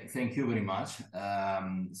 thank you very much.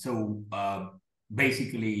 So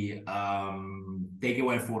basically,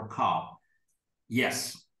 takeaway for COP.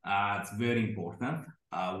 Yes, it's very important.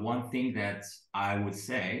 One thing that I would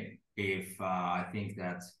say, if I think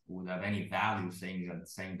that would have any value saying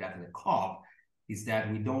that at the COP, is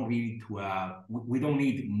that we don't need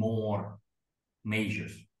more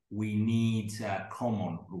measures. We need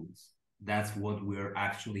common rules. That's what we're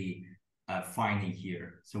actually finding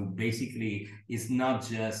here. So basically, it's not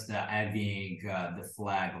just having the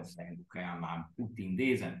flag of saying, okay, I'm putting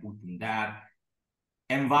this and putting that.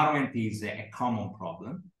 Environment is a common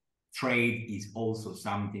problem. Trade is also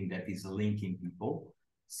something that is linking people.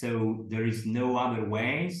 So there is no other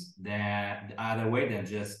way than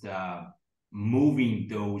just moving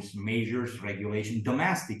those measures, regulation,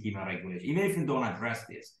 domestic even regulation, even if you don't address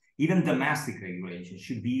this, even domestic regulation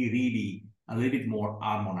should be really a little bit more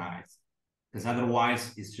harmonized, because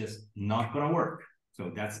otherwise it's just not going to work.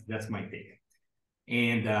 So that's my take.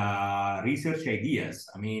 And research ideas.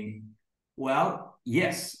 I mean, well,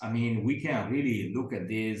 yes. I mean, we can really look at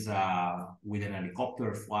this with an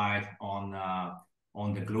helicopter flight on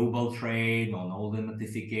the global trade, on all the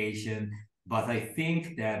notification. But I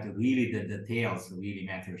think that really the details really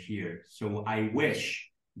matter here. So I wish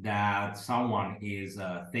that someone is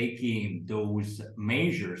taking those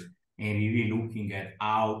measures and really looking at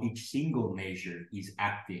how each single measure is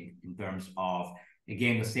acting in terms of,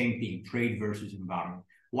 again, the same thing, trade versus environment.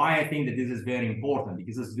 Why I think that this is very important,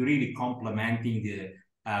 because it's really complementing the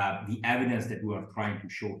evidence that we are trying to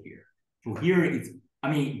show here. So here it's, I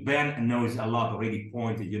mean, Ben knows a lot already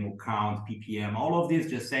pointed, count, ppm, all of this,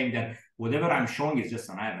 just saying that whatever I'm showing is just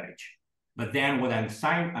an average. But then what I'm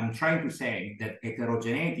trying to say that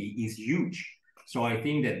heterogeneity is huge. So I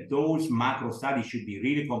think that those macro studies should be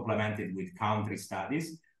really complemented with country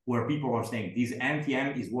studies, where people are saying this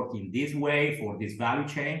NTM is working this way for this value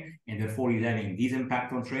chain, and therefore is having this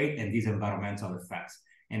impact on trade and these environmental effects.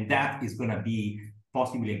 And that is going to be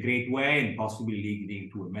possibly a great way, and possibly leading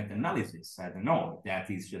to a meta-analysis. I don't know. That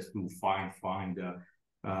is just to find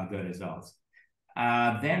the results.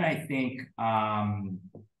 Then I think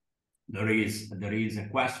there is a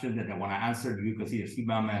question that I want to answer. Do you consider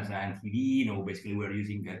CBAM as an NTD? Basically we're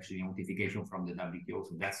using actually notification from the WTO,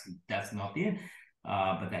 so that's not it.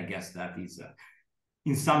 But I guess that is,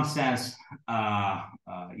 in some sense,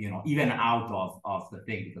 even out of the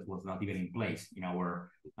thing, because it was not even in place in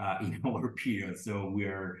our period. So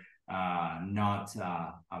we're not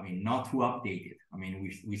too updated. I mean,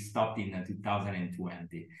 we stopped in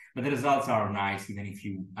 2020, but the results are nice, even if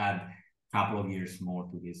you add a couple of years more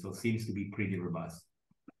to this. So it seems to be pretty robust.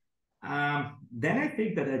 Then I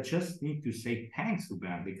think that I just need to say thanks to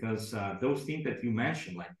Ben, because those things that you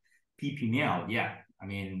mentioned, like PPML, yeah. I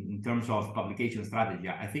mean, in terms of publication strategy,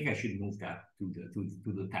 I think I should move that to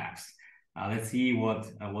the text. Let's see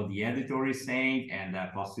what the editor is saying, and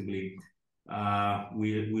possibly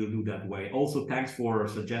we'll do that way. Also, thanks for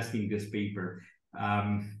suggesting this paper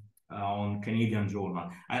on Canadian Journal.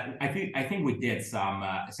 I think we did some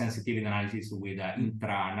sensitivity analysis with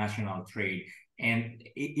international trade, and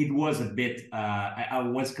it was a bit. I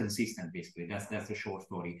was consistent, basically. That's the short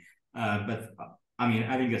story. But I mean,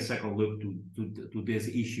 having a second look to this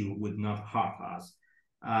issue would not hurt us.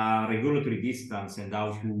 Regulatory distance and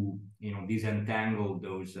how to disentangle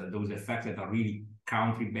those effects that are really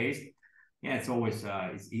country based. Yeah, it's always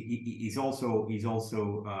is also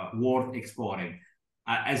worth exploring.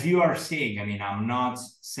 As you are saying, I mean, I'm not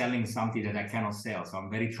selling something that I cannot sell, so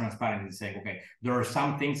I'm very transparent in saying, okay, there are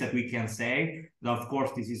some things that we can say. Of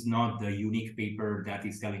course, this is not the unique paper that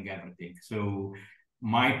is telling everything. So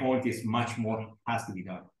my point is much more has to be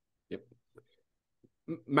done. Yep.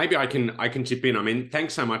 Maybe I can chip in. I mean,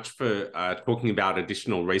 thanks so much for talking about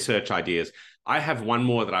additional research ideas. I have one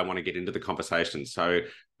more that I want to get into the conversation. So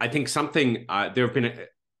I think something, there have been,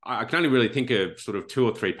 I can only really think of sort of 2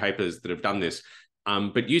 or 3 papers that have done this,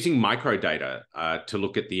 but using microdata to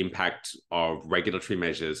look at the impact of regulatory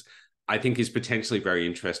measures, I think is potentially very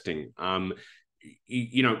interesting.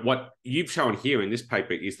 What you've shown here in this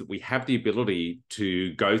paper is that we have the ability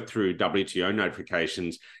to go through WTO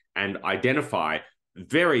notifications and identify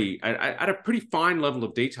at a pretty fine level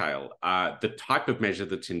of detail the type of measure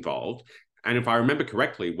that's involved. And if I remember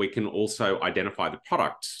correctly, we can also identify the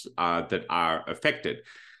products that are affected.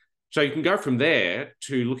 So you can go from there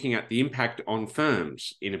to looking at the impact on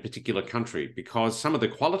firms in a particular country, because some of the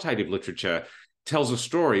qualitative literature tells a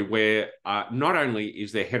story where not only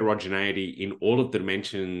is there heterogeneity in all of the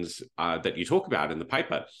dimensions that you talk about in the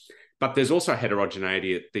paper, but there's also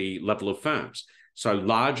heterogeneity at the level of firms. So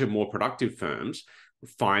larger, more productive firms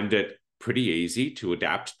find it pretty easy to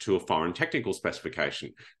adapt to a foreign technical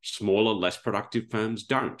specification. Smaller, less productive firms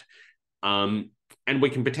don't. And we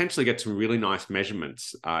can potentially get some really nice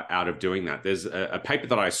measurements out of doing that. There's a paper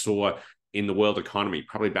that I saw in the World Economy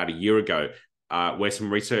probably about a year ago, where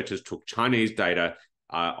some researchers took Chinese data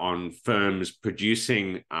on firms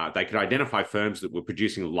producing, they could identify firms that were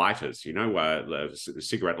producing lighters,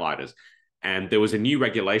 cigarette lighters. And there was a new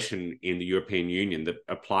regulation in the European Union that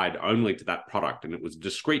applied only to that product. And it was a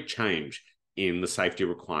discrete change in the safety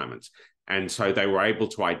requirements. And so they were able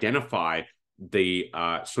to identify the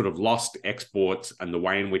sort of lost exports and the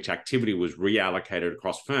way in which activity was reallocated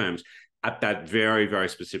across firms at that very, very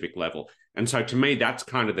specific level. And so to me, that's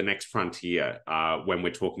kind of the next frontier when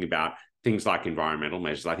we're talking about things like environmental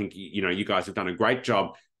measures. I think, you guys have done a great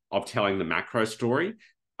job of telling the macro story.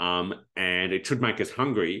 And it should make us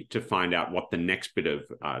hungry to find out what the next bit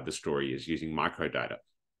of the story is using microdata.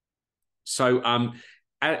 So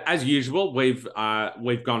as usual, we've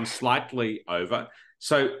gone slightly over.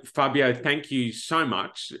 So Fabio, thank you so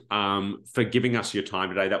much for giving us your time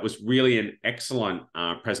today. That was really an excellent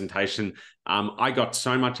presentation. I got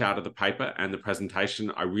so much out of the paper and the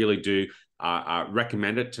presentation. I really do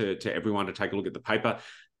recommend it to everyone to take a look at the paper.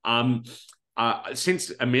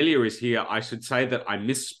 Since Amelia is here, I should say that I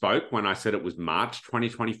misspoke when I said it was March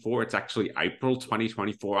 2024. It's actually April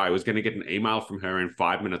 2024. I was going to get an email from her in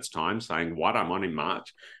 5 minutes' time saying, what, I'm on in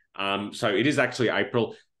March. So it is actually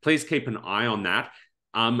April. Please keep an eye on that.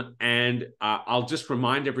 And I'll just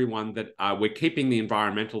remind everyone that we're keeping the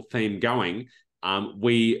environmental theme going.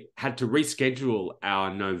 We had to reschedule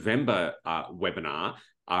our November webinar.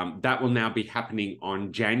 That will now be happening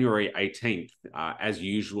on January 18th, as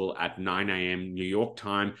usual, at 9 a.m. New York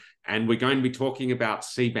time. And we're going to be talking about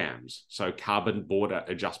CBAMs, so carbon border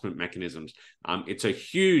adjustment mechanisms. It's a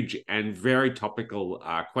huge and very topical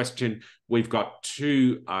question. We've got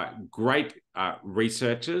two great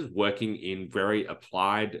researchers working in very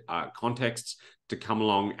applied contexts to come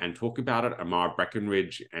along and talk about it, Amara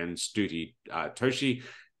Breckenridge and Stuti Toshi.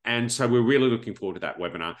 And so we're really looking forward to that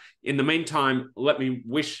webinar. In the meantime, let me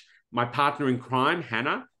wish my partner in crime,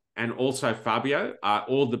 Hannah, and also Fabio,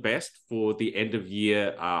 all the best for the end of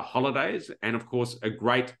year holidays. And of course, a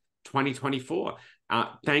great 2024.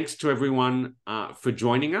 Thanks to everyone for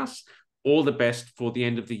joining us. All the best for the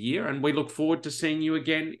end of the year. And we look forward to seeing you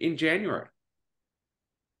again in January.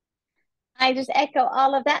 I just echo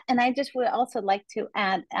all of that. And I just would also like to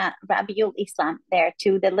add Rabiul Islam there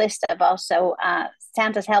to the list of also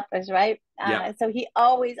Santa's helpers, right? Yeah. So he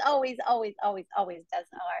always does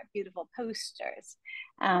our beautiful posters.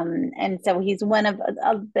 And so he's one of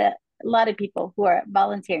a lot of people who are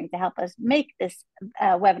volunteering to help us make this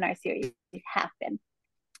webinar series happen.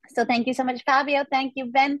 So thank you so much, Fabio. Thank you,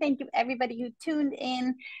 Ben. Thank you, everybody who tuned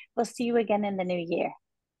in. We'll see you again in the new year.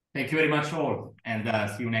 Thank you very much, all, and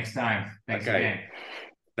see you next time. Thanks again.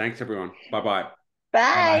 Thanks, everyone. Bye-bye. Bye.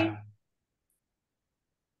 Bye-bye.